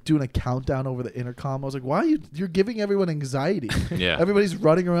 They were like doing a countdown over the intercom. I was like, why are you're giving everyone anxiety? Yeah. Everybody's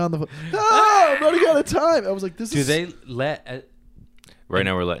running around the. I'm running out of time. I was like, this Do is. they let? Right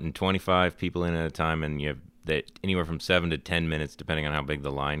now we're letting 25 people in at a time, and you have anywhere from 7 to 10 minutes, depending on how big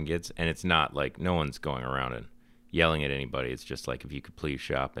the line gets. And it's not like no one's going around and yelling at anybody. It's just like, if you could please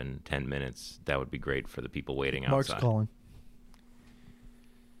shop in 10 minutes, that would be great for the people waiting Mark's outside. calling.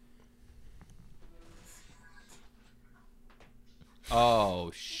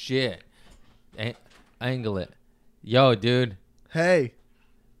 Oh shit! Angle it. Yo, dude. Hey,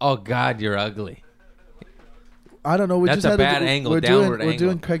 Oh God, you're ugly. I don't know. We That's just a had bad angle. We're Downward doing, angle. We're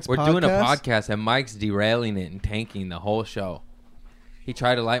doing Craig's We're podcast. doing a podcast, and Mike's derailing it and tanking the whole show. He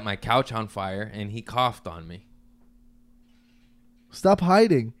tried to light my couch on fire, and he coughed on me. Stop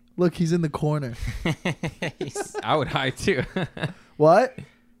hiding. Look, he's in the corner. I would hide too. What?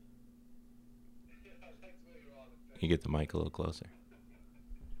 You get the mic a little closer.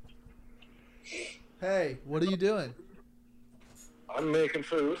 Hey, what are you doing? I'm making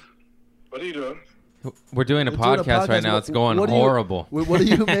food. What are you doing? We're doing a We're doing a podcast right podcast. now. It's going What are you- horrible. What are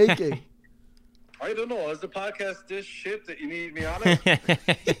you making? I don't know. Is the podcast this shit that you need me on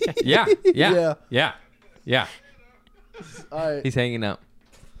it? Yeah. Yeah. All right. He's hanging up.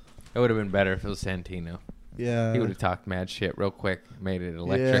 It would have been better if it was Santino. Yeah. He would have talked mad shit real quick, made it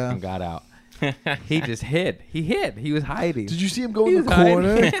electric, Yeah. and got out. He just hid. He hid. He was hiding. Did you see him go He in the was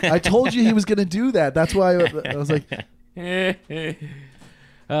hiding. corner? I told you he was gonna do that. That's why I was like,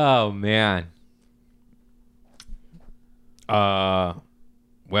 Oh man.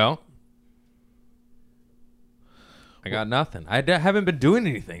 Well, I got nothing. Haven't been doing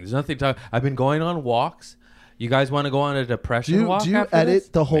anything. There's nothing to. I've been going on walks. You guys want to go on a depression walk? do you after edit this?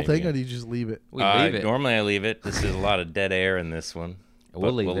 the whole Maybe. thing or do you just leave it? We leave it. Normally I leave it. This is a lot of dead air in this one. We'll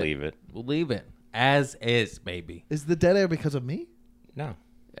but leave we'll it. leave it. We'll leave it as is, baby. Is the dead air because of me? No.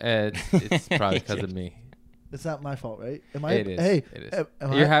 It's probably because of me. It's not my fault, right? Am I? It is. Hey, it is.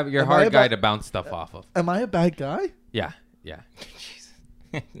 am You're I- you're a am I hard a guy ba- to bounce stuff off of. Am I a bad guy? Yeah.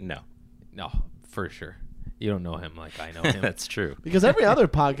 No. No, for sure. You don't know him like I know him. That's true. Because every other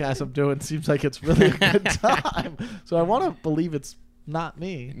podcast I'm doing seems like it's really a good time. So I want to believe it's not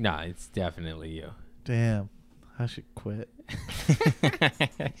me. No, it's definitely you. Damn, I should quit.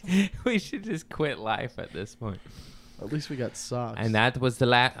 We should just quit life at this point. At least we got socks. And that was the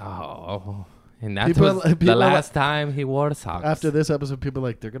last. Oh, and that People- was the people- last time he wore socks. After this episode, people are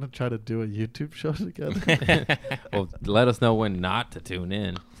like they're gonna try to do a YouTube show together. Well, let us know when not to tune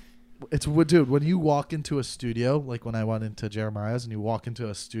in. It's dude, when you walk into a studio, like when I went into Jeremiah's and you walk into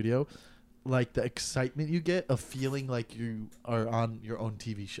a studio, like the excitement you get of feeling like you are on your own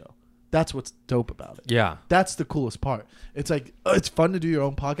TV show. That's what's dope about it. Yeah. That's the coolest part. It's like it's fun to do your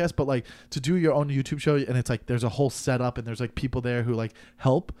own podcast, but like to do your own YouTube show, and it's like there's a whole setup, and there's like people there who like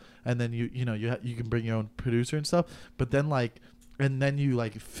help, and then you can bring your own producer and stuff. But then you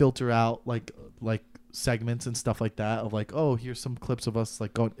like filter out like segments and stuff like that of like, oh, here's some clips of us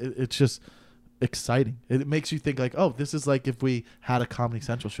like going. It's just exciting. It makes you think like, oh, this is like if we had a Comedy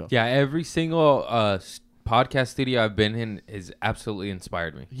Central show. Yeah. Every single podcast studio I've been in has absolutely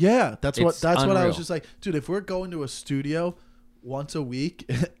inspired me. Yeah, that's what I was unreal. just like, dude, if we're going to a studio once a week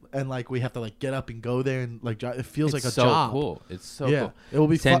and like we have to like get up and go there and like drive, it feels like a so job. cool. It's so Yeah, cool. it will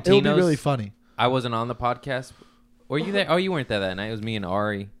be fun. It will be Santino's- really funny. I wasn't on the podcast. Were you there? Oh, you weren't there that night. It was me and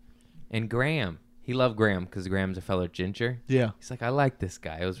Ari and Graham. He loved Graham because Graham's a fellow ginger. Yeah, He's like, I like this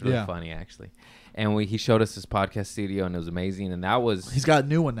guy. It was really Yeah. funny, actually. And he showed us his podcast studio, and it was amazing. And that was he's got a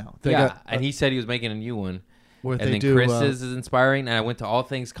new one now. They yeah. got, And he said he was making a new one. where And they then do Chris's is inspiring. And I went to All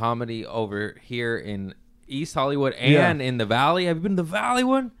Things Comedy over here in East Hollywood and in the Valley. Have you been to the Valley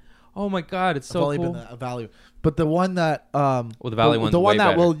one? Oh my God, it's I've so only cool. been to Valley, but the one that Well, the Valley one's the one way that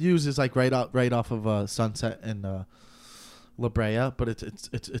better. we'll use is like right off of Sunset and La Brea, but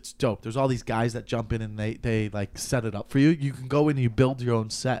it's dope. There's all these guys that jump in and they like set it up for you. You can go in and you build your own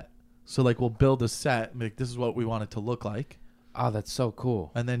set. So like we'll build a set, and be like, this is what we want it to look like, Oh, that's so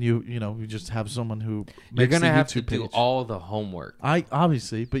cool. and then you just have someone who You're makes gonna the have to YouTube do page. all the homework. I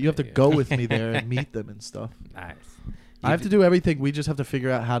obviously, but you have to go with me there and meet them and stuff. Nice. I have to do everything. We just have to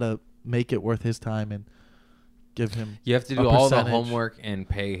figure out how to make it worth his time and give him. You have to a do all the percentage. homework and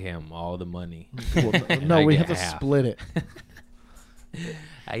pay him all the money. Well, And no, I we get have to half. split it.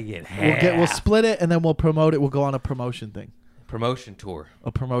 I get half. We'll split it and then we'll promote it. We'll go on a promotion thing, promotion tour.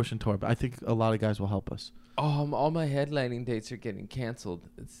 a promotion tour. But I think a lot of guys will help us. All my headlining dates are getting canceled.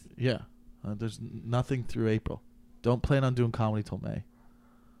 It's Yeah, there's nothing through April. Don't plan on doing comedy till May.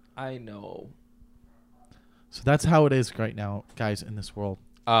 I know. So that's how it is right now, guys, in this world.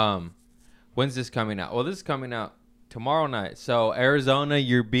 When's this coming out? Well, this is coming out tomorrow night. So Arizona,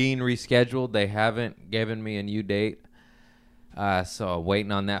 you're being rescheduled. They haven't given me a new date. So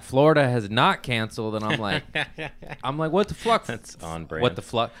waiting on that. Florida has not canceled, and I'm like, what the fuck? That's on brand. What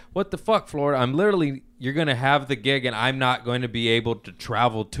the fuck, Florida? You're gonna have the gig, and I'm not going to be able to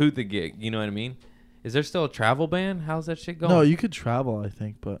travel to the gig. You know what I mean? Is there still a travel ban? How's that shit going? No, you could travel, I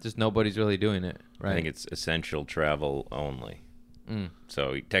think, but Just nobody's really doing it, right? I think it's essential travel only. Mm.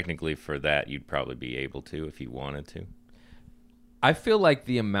 So technically for that, you'd probably be able to if you wanted to. I feel like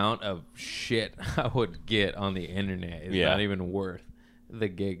the amount of shit I would get on the internet is Yeah. not even worth the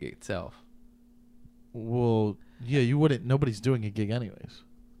gig itself. well, yeah, you wouldn't. Nobody's doing a gig anyways.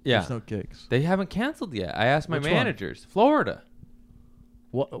 Yeah. There's no gigs. They haven't canceled yet. I asked my Which one? managers. Florida.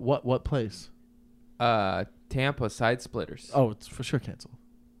 What place? Tampa Side Splitters. Oh, it's for sure canceled.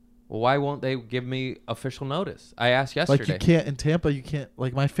 Well, why won't they give me official notice? I asked yesterday. Like you can't in Tampa. You can't.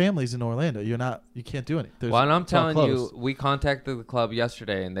 Like my family's in Orlando. You can't do anything. Well, and I'm it's all telling you, closed. we contacted the club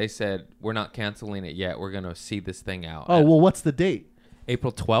yesterday, and they said, we're not canceling it yet. We're going to see this thing out. Oh well, what's the date?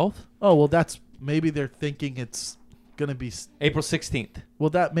 April 12th? Oh well, that's maybe they're thinking it's gonna be. April 16th. Well,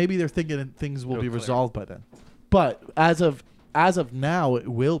 that maybe they're thinking things will It'll be clear. resolved by then. But as of now, it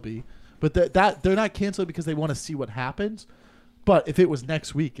will be. But that they're not canceling because they want to see what happens. But if it was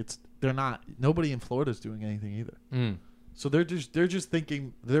next week, they're not. Nobody in Florida is doing anything either. Mm. So they're just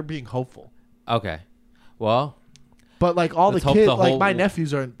thinking they're being hopeful. Okay. Well, But like all Let's the hope kids, the like whole- my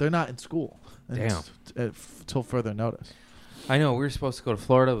nephews they're not in school. Damn. Till further notice. I know we were supposed to go to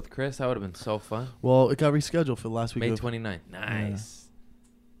Florida with Chris. That would have been so fun. Well, it got rescheduled for the last week. May of, 29th. Nice.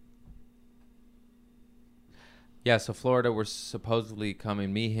 Yeah, so Florida, we're supposedly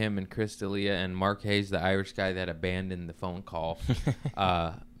coming. Me, him, and Chris D'Elia and Mark Hayes, the Irish guy that abandoned the phone call.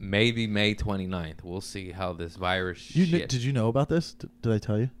 Maybe May 29th. We'll see how this virus shit. Did you know about this? Did I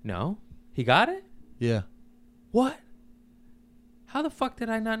tell you? No? He got it? Yeah. What? How the fuck did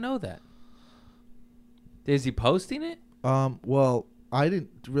I not know that? Is he posting it? Well, I didn't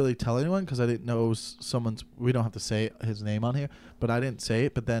really tell anyone because I didn't know it was someone's. We don't have to say his name on here, but I didn't say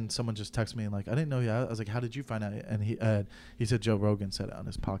it. But then someone just texted me and like, I didn't know. Yeah, I was like, how did you find out? And he said Joe Rogan said it on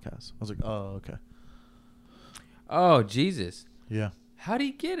his podcast. I was like, oh, okay. Oh, Jesus. Yeah. How do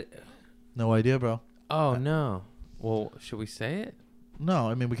you get it? No idea, bro. Oh, no. Well, should we say it? No,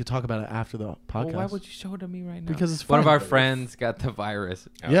 I mean we could talk about it after the podcast. Well, why would you show it to me right now? Because it's one of fun. our friends got the virus.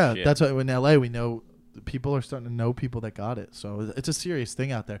 Oh, Yeah, shit. that's why in LA we know people are starting to know people that got it. So it's a serious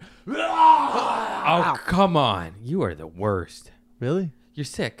thing out there. Oh, come on. You are the worst. Really? You're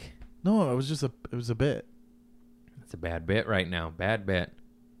sick. No, it was just it was a bit. It's a bad bit right now. Bad bit.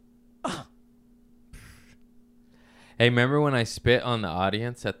 Hey, remember when I spit on the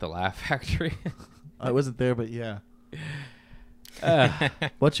audience at the Laugh Factory? I wasn't there, but yeah. Uh,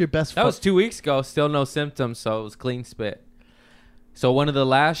 What's your best? that was 2 weeks ago. Still no symptoms, so it was clean spit. So one of the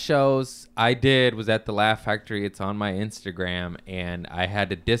last shows I did was at the Laugh Factory. It's on my Instagram, and I had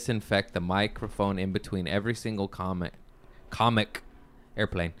to disinfect the microphone in between every single comic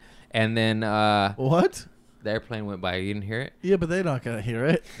airplane. And then What? the airplane went by. You didn't hear it? Yeah, but they're not gonna hear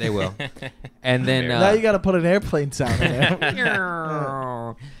it. They will. And then Now you got to put an airplane sound in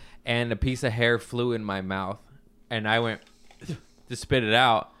there. and a piece of hair flew in my mouth, and I went to spit it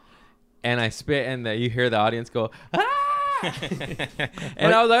out, and I spit, and you hear the audience go, ah!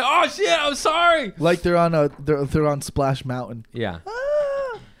 And I was like, oh shit, I'm sorry. Like they're on Splash Mountain. Yeah,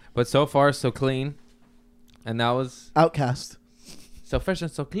 Ah! but so far so clean, and that was Outcast. so fresh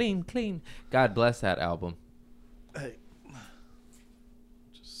and so clean. God bless that album. Hey,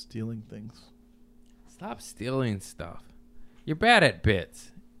 just stealing things. Stop stealing stuff. You're bad at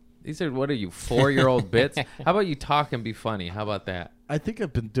bits. These are, what are you, 4-year-old bits? How about you talk and be funny? How about that? I think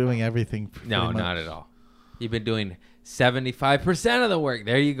I've been doing everything. No, pretty much. not at all. You've been doing 75% of the work.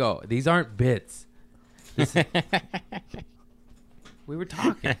 There you go. These aren't bits. We were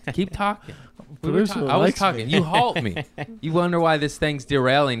talking. Keep talking. Producer I was likes talking. me. You halt me. You wonder why this thing's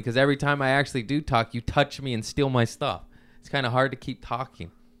derailing, because every time I actually do talk, you touch me and steal my stuff. It's kind of hard to keep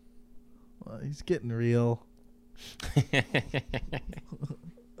talking. Well, he's getting real.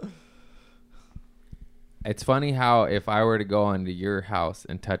 It's funny how if I were to go into your house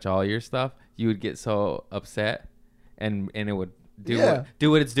and touch all your stuff, you would get so upset, and it would do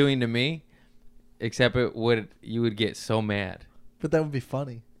what it's doing to me. Except you would get so mad. But that would be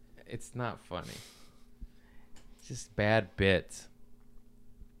funny. It's not funny. It's just bad bits.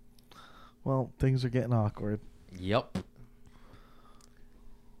 Well, things are getting awkward. Yep. I'm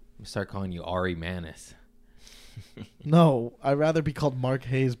gonna start calling you Ari Manis. No, I'd rather be called Mark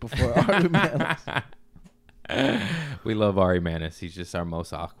Hayes before Ari Manis. We love Ari Manis. He's just our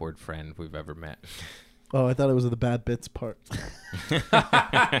most awkward friend we've ever met. Oh, I thought it was the bad bits part.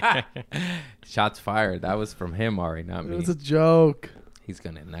 Shots fired. That was from him, Ari, not It me. was a joke. He's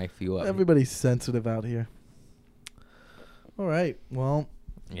gonna knife you up. Everybody's sensitive out here. All right. Well,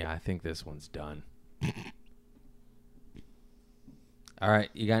 Yeah, I think this one's done. All right,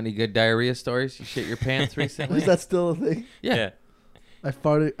 you got any good diarrhea stories? You shit your pants recently? is that still a thing? Yeah. I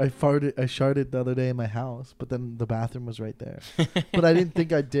sharted the other day in my house, but then the bathroom was right there. But I didn't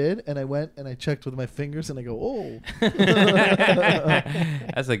think I did, and I went and I checked with my fingers, and I go, oh.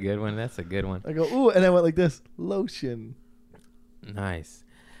 That's a good one. That's a good one. I go, ooh, and I went like this, lotion. Nice.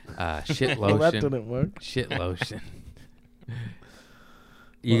 Shit Well, that lotion. didn't work. Shit lotion.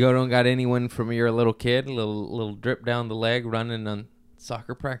 You don't got anyone from your little kid, little drip down the leg, running on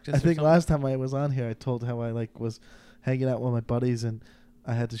soccer practice? I or think something? last time I was on here, I told how I was hanging out with my buddies, and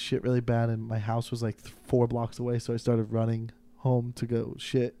I had to shit really bad, and my house was like 4 blocks away, so I started running home to go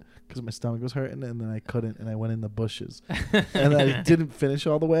shit because my stomach was hurting, and then I couldn't, and I went in the bushes, and I didn't finish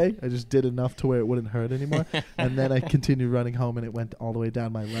all the way. I just did enough to where it wouldn't hurt anymore, and then I continued running home, and it went all the way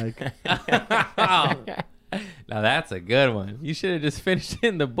down my leg. Now that's a good one. You should have just finished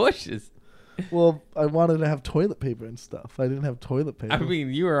in the bushes. Well, I wanted to have toilet paper and stuff. I didn't have toilet paper. I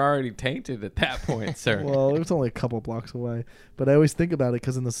mean, you were already tainted at that point, sir. Well, it was only a couple blocks away. But I always think about it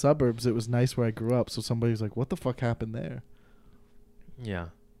because in the suburbs, it was nice where I grew up. So somebody's like, what the fuck happened there? Yeah.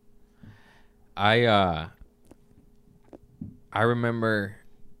 I remember.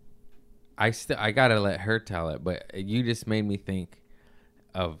 I gotta let her tell it, but you just made me think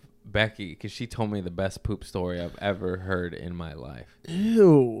of Becky because she told me the best poop story I've ever heard in my life.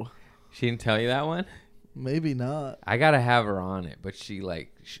 Ew. She didn't tell you that one? Maybe not. I gotta have her on it, but she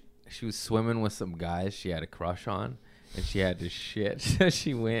was swimming with some guys she had a crush on, and she had to shit. So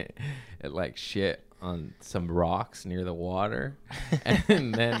she went and like shit on some rocks near the water,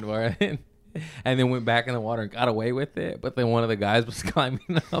 and then went back in the water and got away with it. But then one of the guys was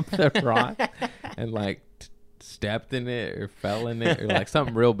climbing up the rock and like stepped in it or fell in it or like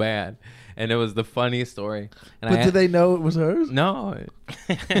something real bad. And it was the funniest story. And But did they know it was hers? No.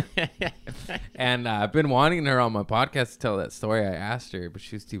 And I've been wanting her on my podcast to tell that story. I asked her, but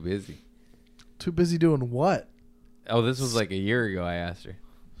she was too busy. Too busy doing what? Oh, this was like a year ago I asked her.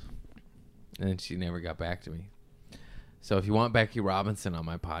 And she never got back to me. So if you want Becky Robinson on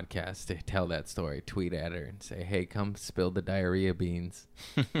my podcast to tell that story, tweet at her and say, hey, come spill the diarrhea beans.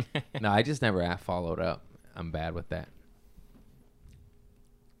 No, I just never followed up. I'm bad with that.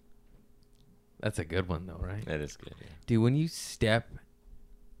 That's a good one, though, right? That is good. Yeah. Dude, when you step...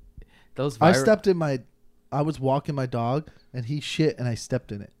 I was walking my dog, and he shit, and I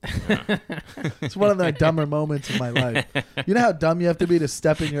stepped in it. It's one of the dumber moments of my life. You know how dumb you have to be to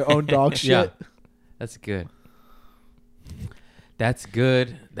step in your own dog shit? Yeah. That's good. That's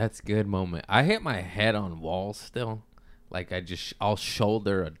good. That's good moment. I hit my head on walls still. Like I'll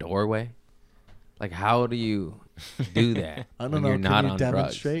shoulder a doorway. Like how do you do that? I don't when know. You're Can not you on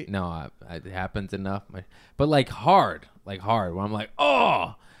demonstrate? drugs? No, it happens enough. But like hard. Where I'm like,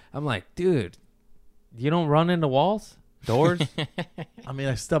 oh, I'm like, dude, you don't run into walls, doors. I mean,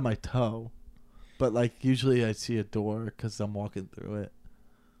 I stubbed my toe, but like usually I see a door because I'm walking through it.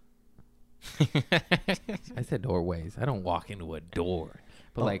 I said doorways. I don't walk into a door.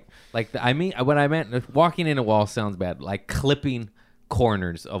 But Oh. what I meant, walking into walls sounds bad. Like clipping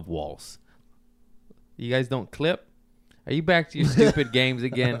corners of walls. You guys don't clip? Are you back to your stupid games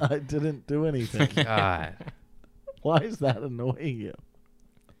again? I didn't do anything. God. Why is that annoying you?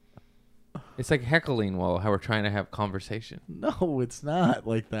 It's like heckling while we're trying to have conversation. No, it's not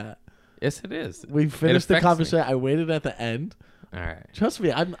like that. Yes, it is. We finished the affects me. conversation. I waited at the end. All right. Trust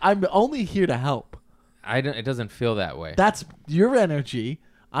me, I'm only here to help. It doesn't feel that way. That's your energy.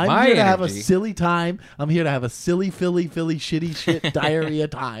 I'm My here to have a energy. silly time. I'm here to have a silly, Philly, shitty shit diarrhea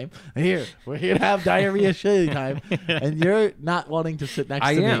time. We're here to have diarrhea shitty time. And you're not wanting to sit next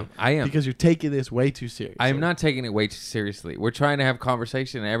to me. I am. Because you're taking this way too seriously. I'm not taking it way too seriously. We're trying to have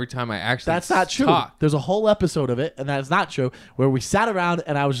conversation, and every time I actually That's not true. talk, There's a whole episode of it, and that is not true, where we sat around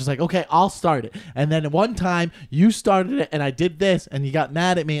and I was just like, okay, I'll start it. And then one time you started it and I did this and you got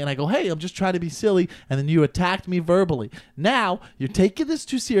mad at me and I go, hey, I'm just trying to be silly. And then you attacked me verbally. Now you're taking this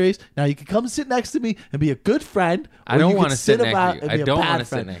too serious. Now you can come sit next to me and be a good friend. I or don't you can wanna sit next to about you. and I be a don't bad wanna sit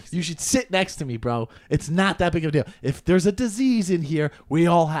friend. next to You you. should sit next to me, bro. It's not that big of a deal. If there's a disease in here, we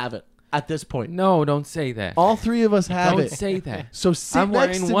all have it at this point. No, don't say that. All three of us have Don't it. say that. So sit I'm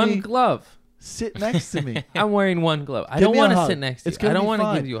next wearing to one me. glove. Sit next to me. I'm wearing one glove. I Give don't me a want to hug. sit next to It's you. I gonna don't be want to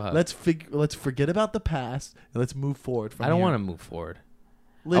fine. give you a hug. Let's forget about the past and let's move forward from I don't here. want to move forward.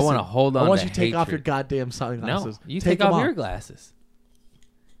 Listen, wanna hold on I want to you to take off hatred. your goddamn No, sunglasses. you take them off your glasses.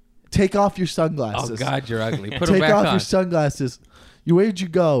 Take off your Oh sunglasses. God, you're ugly. Put them Take back off on. your sunglasses. Where'd you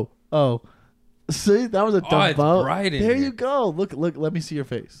go? Oh, see, that was a dumb it's vote. bright in There here. you go. Look. Let me see your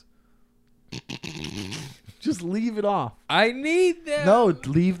face. Just leave it off. I need them. No,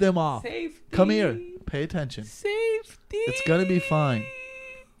 leave them off. Safety. Come here. Pay attention. Safety. It's gonna be fine.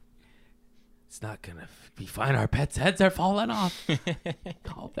 It's not gonna be fine. Our pets' heads are falling off.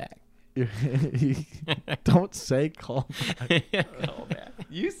 Call back. Don't say call back. Call back.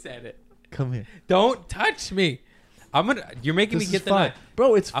 You said it. Come here. Don't touch me. You're making This me is get the fine. knife.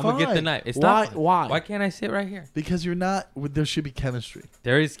 Bro, it's I'm fine. gonna get the knife. It's why? not. Fine. Why? Why can't I sit right here? Because you're not. There should be chemistry,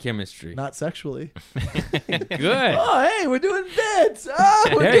 There is chemistry. not sexually. Good. Oh, hey, we're doing bits. Oh,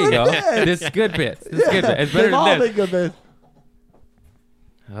 we're There doing you go. bits. This is good bits. This is good bits. It's better They've all than been this. good bits.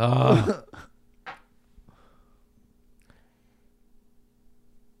 Oh.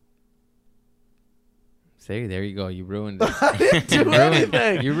 See, there you go. You ruined it. I didn't do ruined-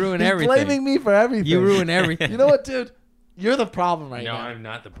 anything. you ruined He's everything. blaming me for everything. You ruin everything. You know what, dude? You're the problem right No, now. I'm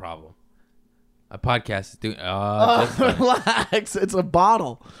not the problem. A podcast is doing. Relax. It's a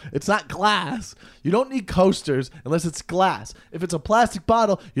bottle. It's not glass. You don't need coasters unless it's glass. If it's a plastic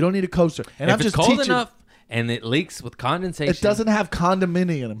bottle, you don't need a coaster. And if I'm it's just cold teaching. enough and it leaks with condensation, It doesn't have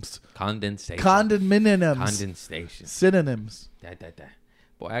condominiums. condensation. Condominiums. Condensation. Synonyms. Da, da, da.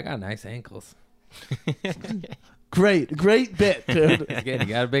 Boy, I got nice ankles. Great bit, dude. It's good. You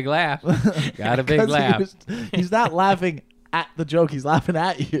got a big laugh. Got a big 'Cause laugh. He's not laughing at the joke. He's laughing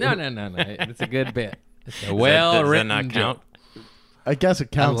at you. No. It's a good bit. It's a Does that well-written not count? joke. I guess it A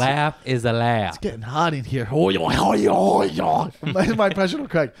counts. laugh is a laugh. It's getting hot in here. My impression of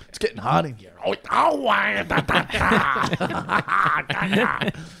Craig. It's getting hot in here.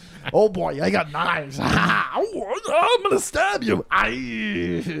 Oh boy, I got knives. I'm gonna stab you.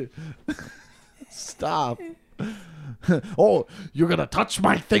 Stop. Oh, you're gonna touch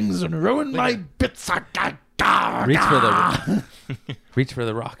my things and ruin my bits. Reach for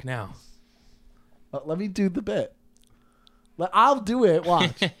the rock now. Let me do the bit. I'll do it.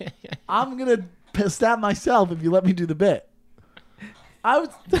 Watch. I'm gonna stab myself if you let me do the bit. I was.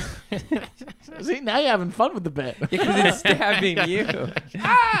 See, now you're having fun with the bit. Because it's stabbing you.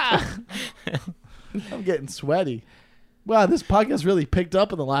 I'm getting sweaty. Wow, this podcast really picked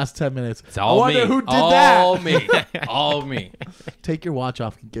up in the last 10 minutes. It's all I wonder me. who did all that. me. All me. Take your watch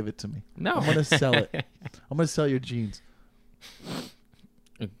off and give it to me. No. I'm gonna sell it. I'm gonna sell your jeans.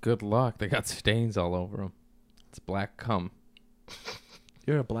 Good luck. They got stains all over them. It's black cum.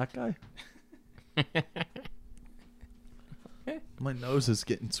 You're a black guy. My nose is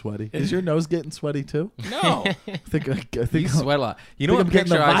getting sweaty. Is your nose getting sweaty too? No. I think You sweat a lot. You know think what I'm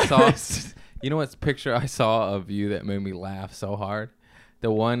getting picture the I saw? virus. You know what picture I saw of you that made me laugh so hard?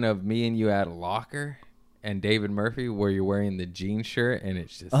 The one of me and you at a locker and David Murphy where you're wearing the jean shirt and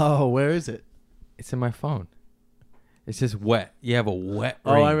it's just Oh, where is it? it's in my phone. It's just wet. You have a wet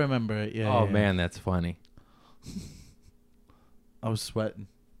Oh, ring. I remember it. Yeah. Oh yeah. man, that's funny. I was sweating.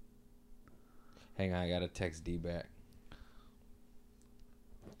 Hang on, I gotta text D back.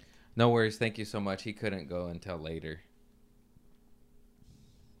 No worries, thank you so much. He couldn't go until later.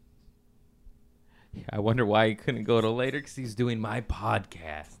 I wonder why he couldn't go till later, because he's doing my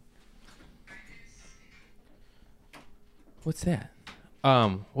podcast. What's that?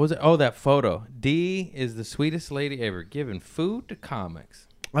 What was it? Oh, that photo. D is the sweetest lady ever, giving food to comics.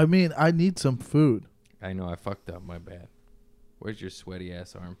 I mean, I need some food. I know, I fucked up, my bad. Where's your sweaty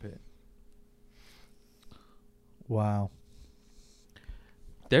ass armpit? Wow.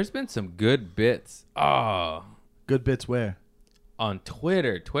 There's been some good bits. Oh, Good bits where? on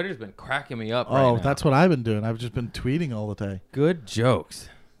Twitter. Twitter's been cracking me up right now. That's what I've been doing. I've just been tweeting all the day. Good jokes.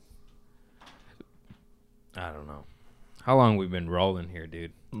 I don't know. How long we been rolling here,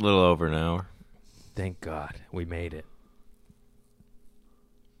 dude? A little over an hour. Thank God we made it.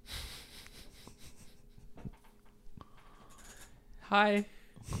 Hi.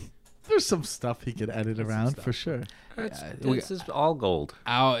 There's some stuff he could edit around for sure. This is all gold.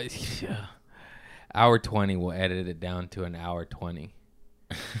 Hour 20. We'll edit it down to an hour 20.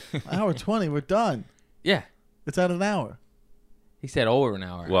 Hour 20, we're done. Yeah. It's at an hour. He said over an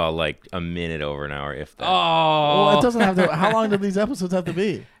hour. Well, like a minute over an hour, if that. Oh. Well, it doesn't have to. How long do these episodes have to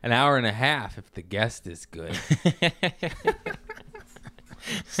be? An hour and a half if the guest is good.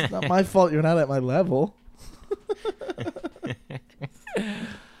 It's not my fault you're not at my level.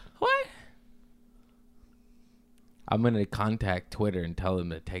 What? I'm going to contact Twitter and tell them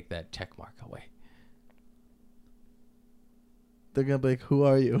to take that check mark away. They're going to be like, who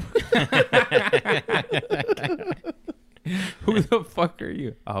are you? Who the fuck are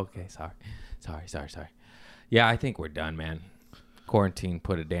you? Oh, okay, sorry. Yeah, I think we're done, man. Quarantine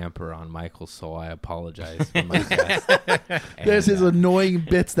put a damper on Michael, so I apologize for my guest. There's his And, annoying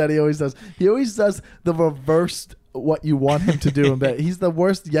bits that he always does. He always does the reverse what you want him to do in bed. He's the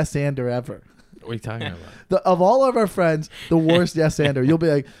worst yes-ander ever. what are you talking about? Of all of our friends, the worst yes-ander. You'll be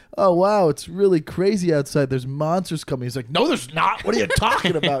like, oh, wow, it's really crazy outside. There's monsters coming. He's like, no, there's not. What are you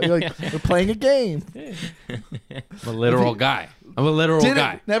talking about? You're like, we're playing a game. I'm a literal guy. I'm a literal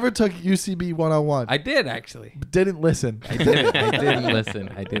guy. Never took UCB 101. I did, actually. Didn't listen. I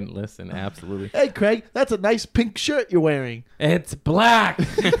didn't listen. Absolutely. Hey, Craig, that's a nice pink shirt you're wearing. It's black.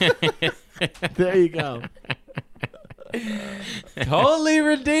 There you go. Totally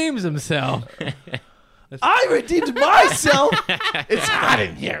redeems himself. I redeemed myself. It's hot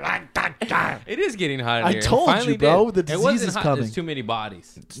in here. It is getting hot in I here. It told finally you, bro, did. the It disease wasn't is hot. coming. There's too many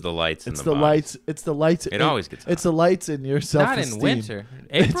bodies. It's the lights in It's the the bodies. lights. It's the lights. It always gets It's the lights in your Not self-esteem. in winter.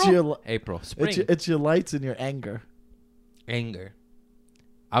 It's April? your- April. Spring. It's your lights in your anger. Anger.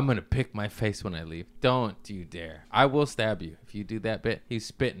 I'm going to pick my face when I leave. Don't you dare. I will stab you if you do that bit. He's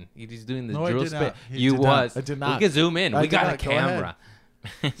spitting. He's doing the No, I drill did spit. not. He You did not. was. I did not. We can zoom in. I We did got a not. Go ahead. camera.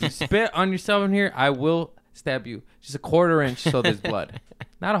 You spit on yourself in here, I will stab you. Just a quarter inch so there's blood.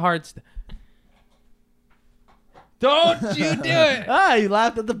 Not a hard stab. Don't you do it. Ah, he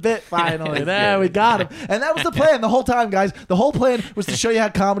laughed at the bit finally. There, we got him. And that was the plan the whole time, guys. The whole plan was to show you how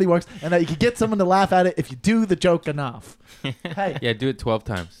comedy works and that you could get someone to laugh at it if you do the joke enough. Hey. Yeah, do it 12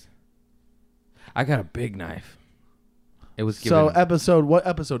 times. I got a big knife. It was given. So what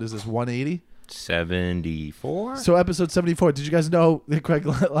episode is this? 180? 74. So episode 74. Did you guys know that Craig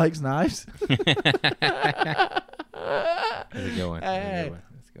likes knives? That's a good one. Hey.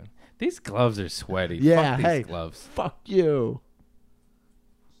 That's a good one. These gloves are sweaty. Yeah, Fuck these hey. gloves. Fuck you.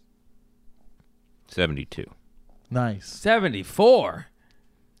 72. Nice. 74.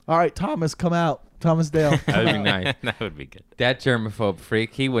 All right, Thomas, come out. Thomas Dale. That would be nice. That would be good. That germaphobe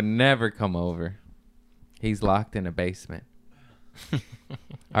freak, he would never come over. He's locked in a basement.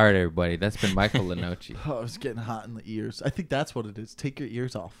 All right, everybody. That's been Michael Lenoci. Oh, it's getting hot in the ears. I think that's what it is. Take your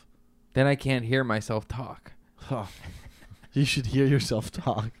ears off. Then I can't hear myself talk. Oh, you should hear yourself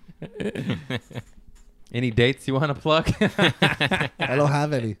talk. Any dates you want to plug? I don't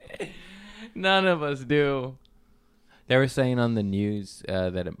have any. None of us do. They were saying on the news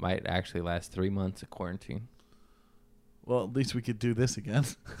that it might actually last 3 months of quarantine. Well, at least we could do this again.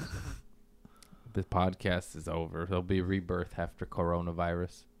 The podcast is over. There'll be rebirth after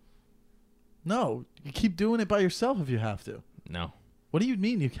coronavirus. No, you keep doing it by yourself if you have to. No. What do you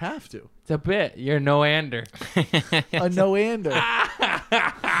mean you have to? It's a bit. You're no-ander. A no-ander.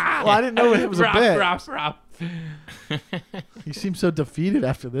 Well, I didn't know it was a bit. Rop. You seem so defeated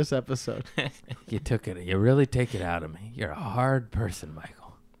after this episode. You took it. You really take it out of me. You're a hard person,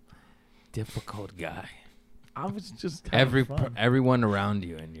 Michael. Difficult guy. I was just having fun. Everyone around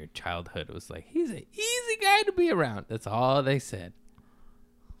you in your childhood was like, he's an easy guy to be around. That's all they said.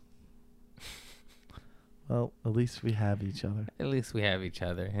 Well, at least we have each other. At least we have each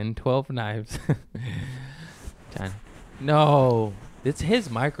other. And 12 knives. Johnny. No. It's his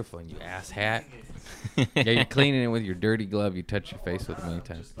microphone, you asshat. Yeah, you're cleaning it with your dirty glove you touch your face with many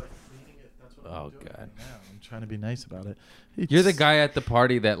times. Oh, God. I'm trying to be nice about it. You're the guy at the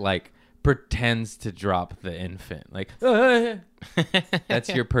party that, like, pretends to drop the infant. Like, that's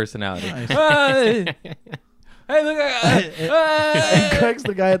your personality. Nice. Hey, look And Craig's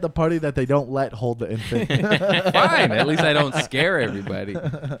the guy at the party that they don't let hold the infant. Fine. At least I don't scare everybody.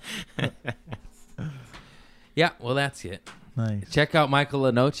 Yeah, well, that's it. Nice. Check out Michael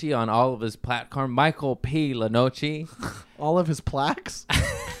Lenoci on all of his platforms. Michael P. Lenoci. All of his plaques?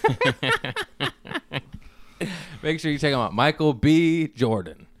 Make sure you check him out. Michael B.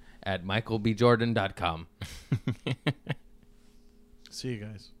 Jordan at michaelbjordan.com. See you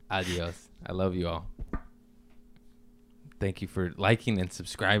guys. Adios. I love you all. Thank you for liking and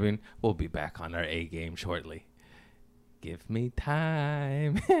subscribing. We'll be back on our A game shortly. Give me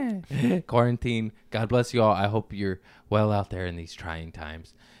time. Quarantine. God bless you all. I hope you're well out there in these trying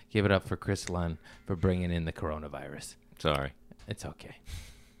times. Give it up for Chris Lunn for bringing in the coronavirus. Sorry. It's okay.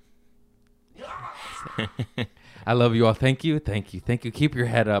 I love you all. Thank you. Thank you. Thank you. Keep your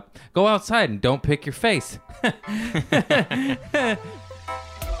head up. Go outside and don't pick your face.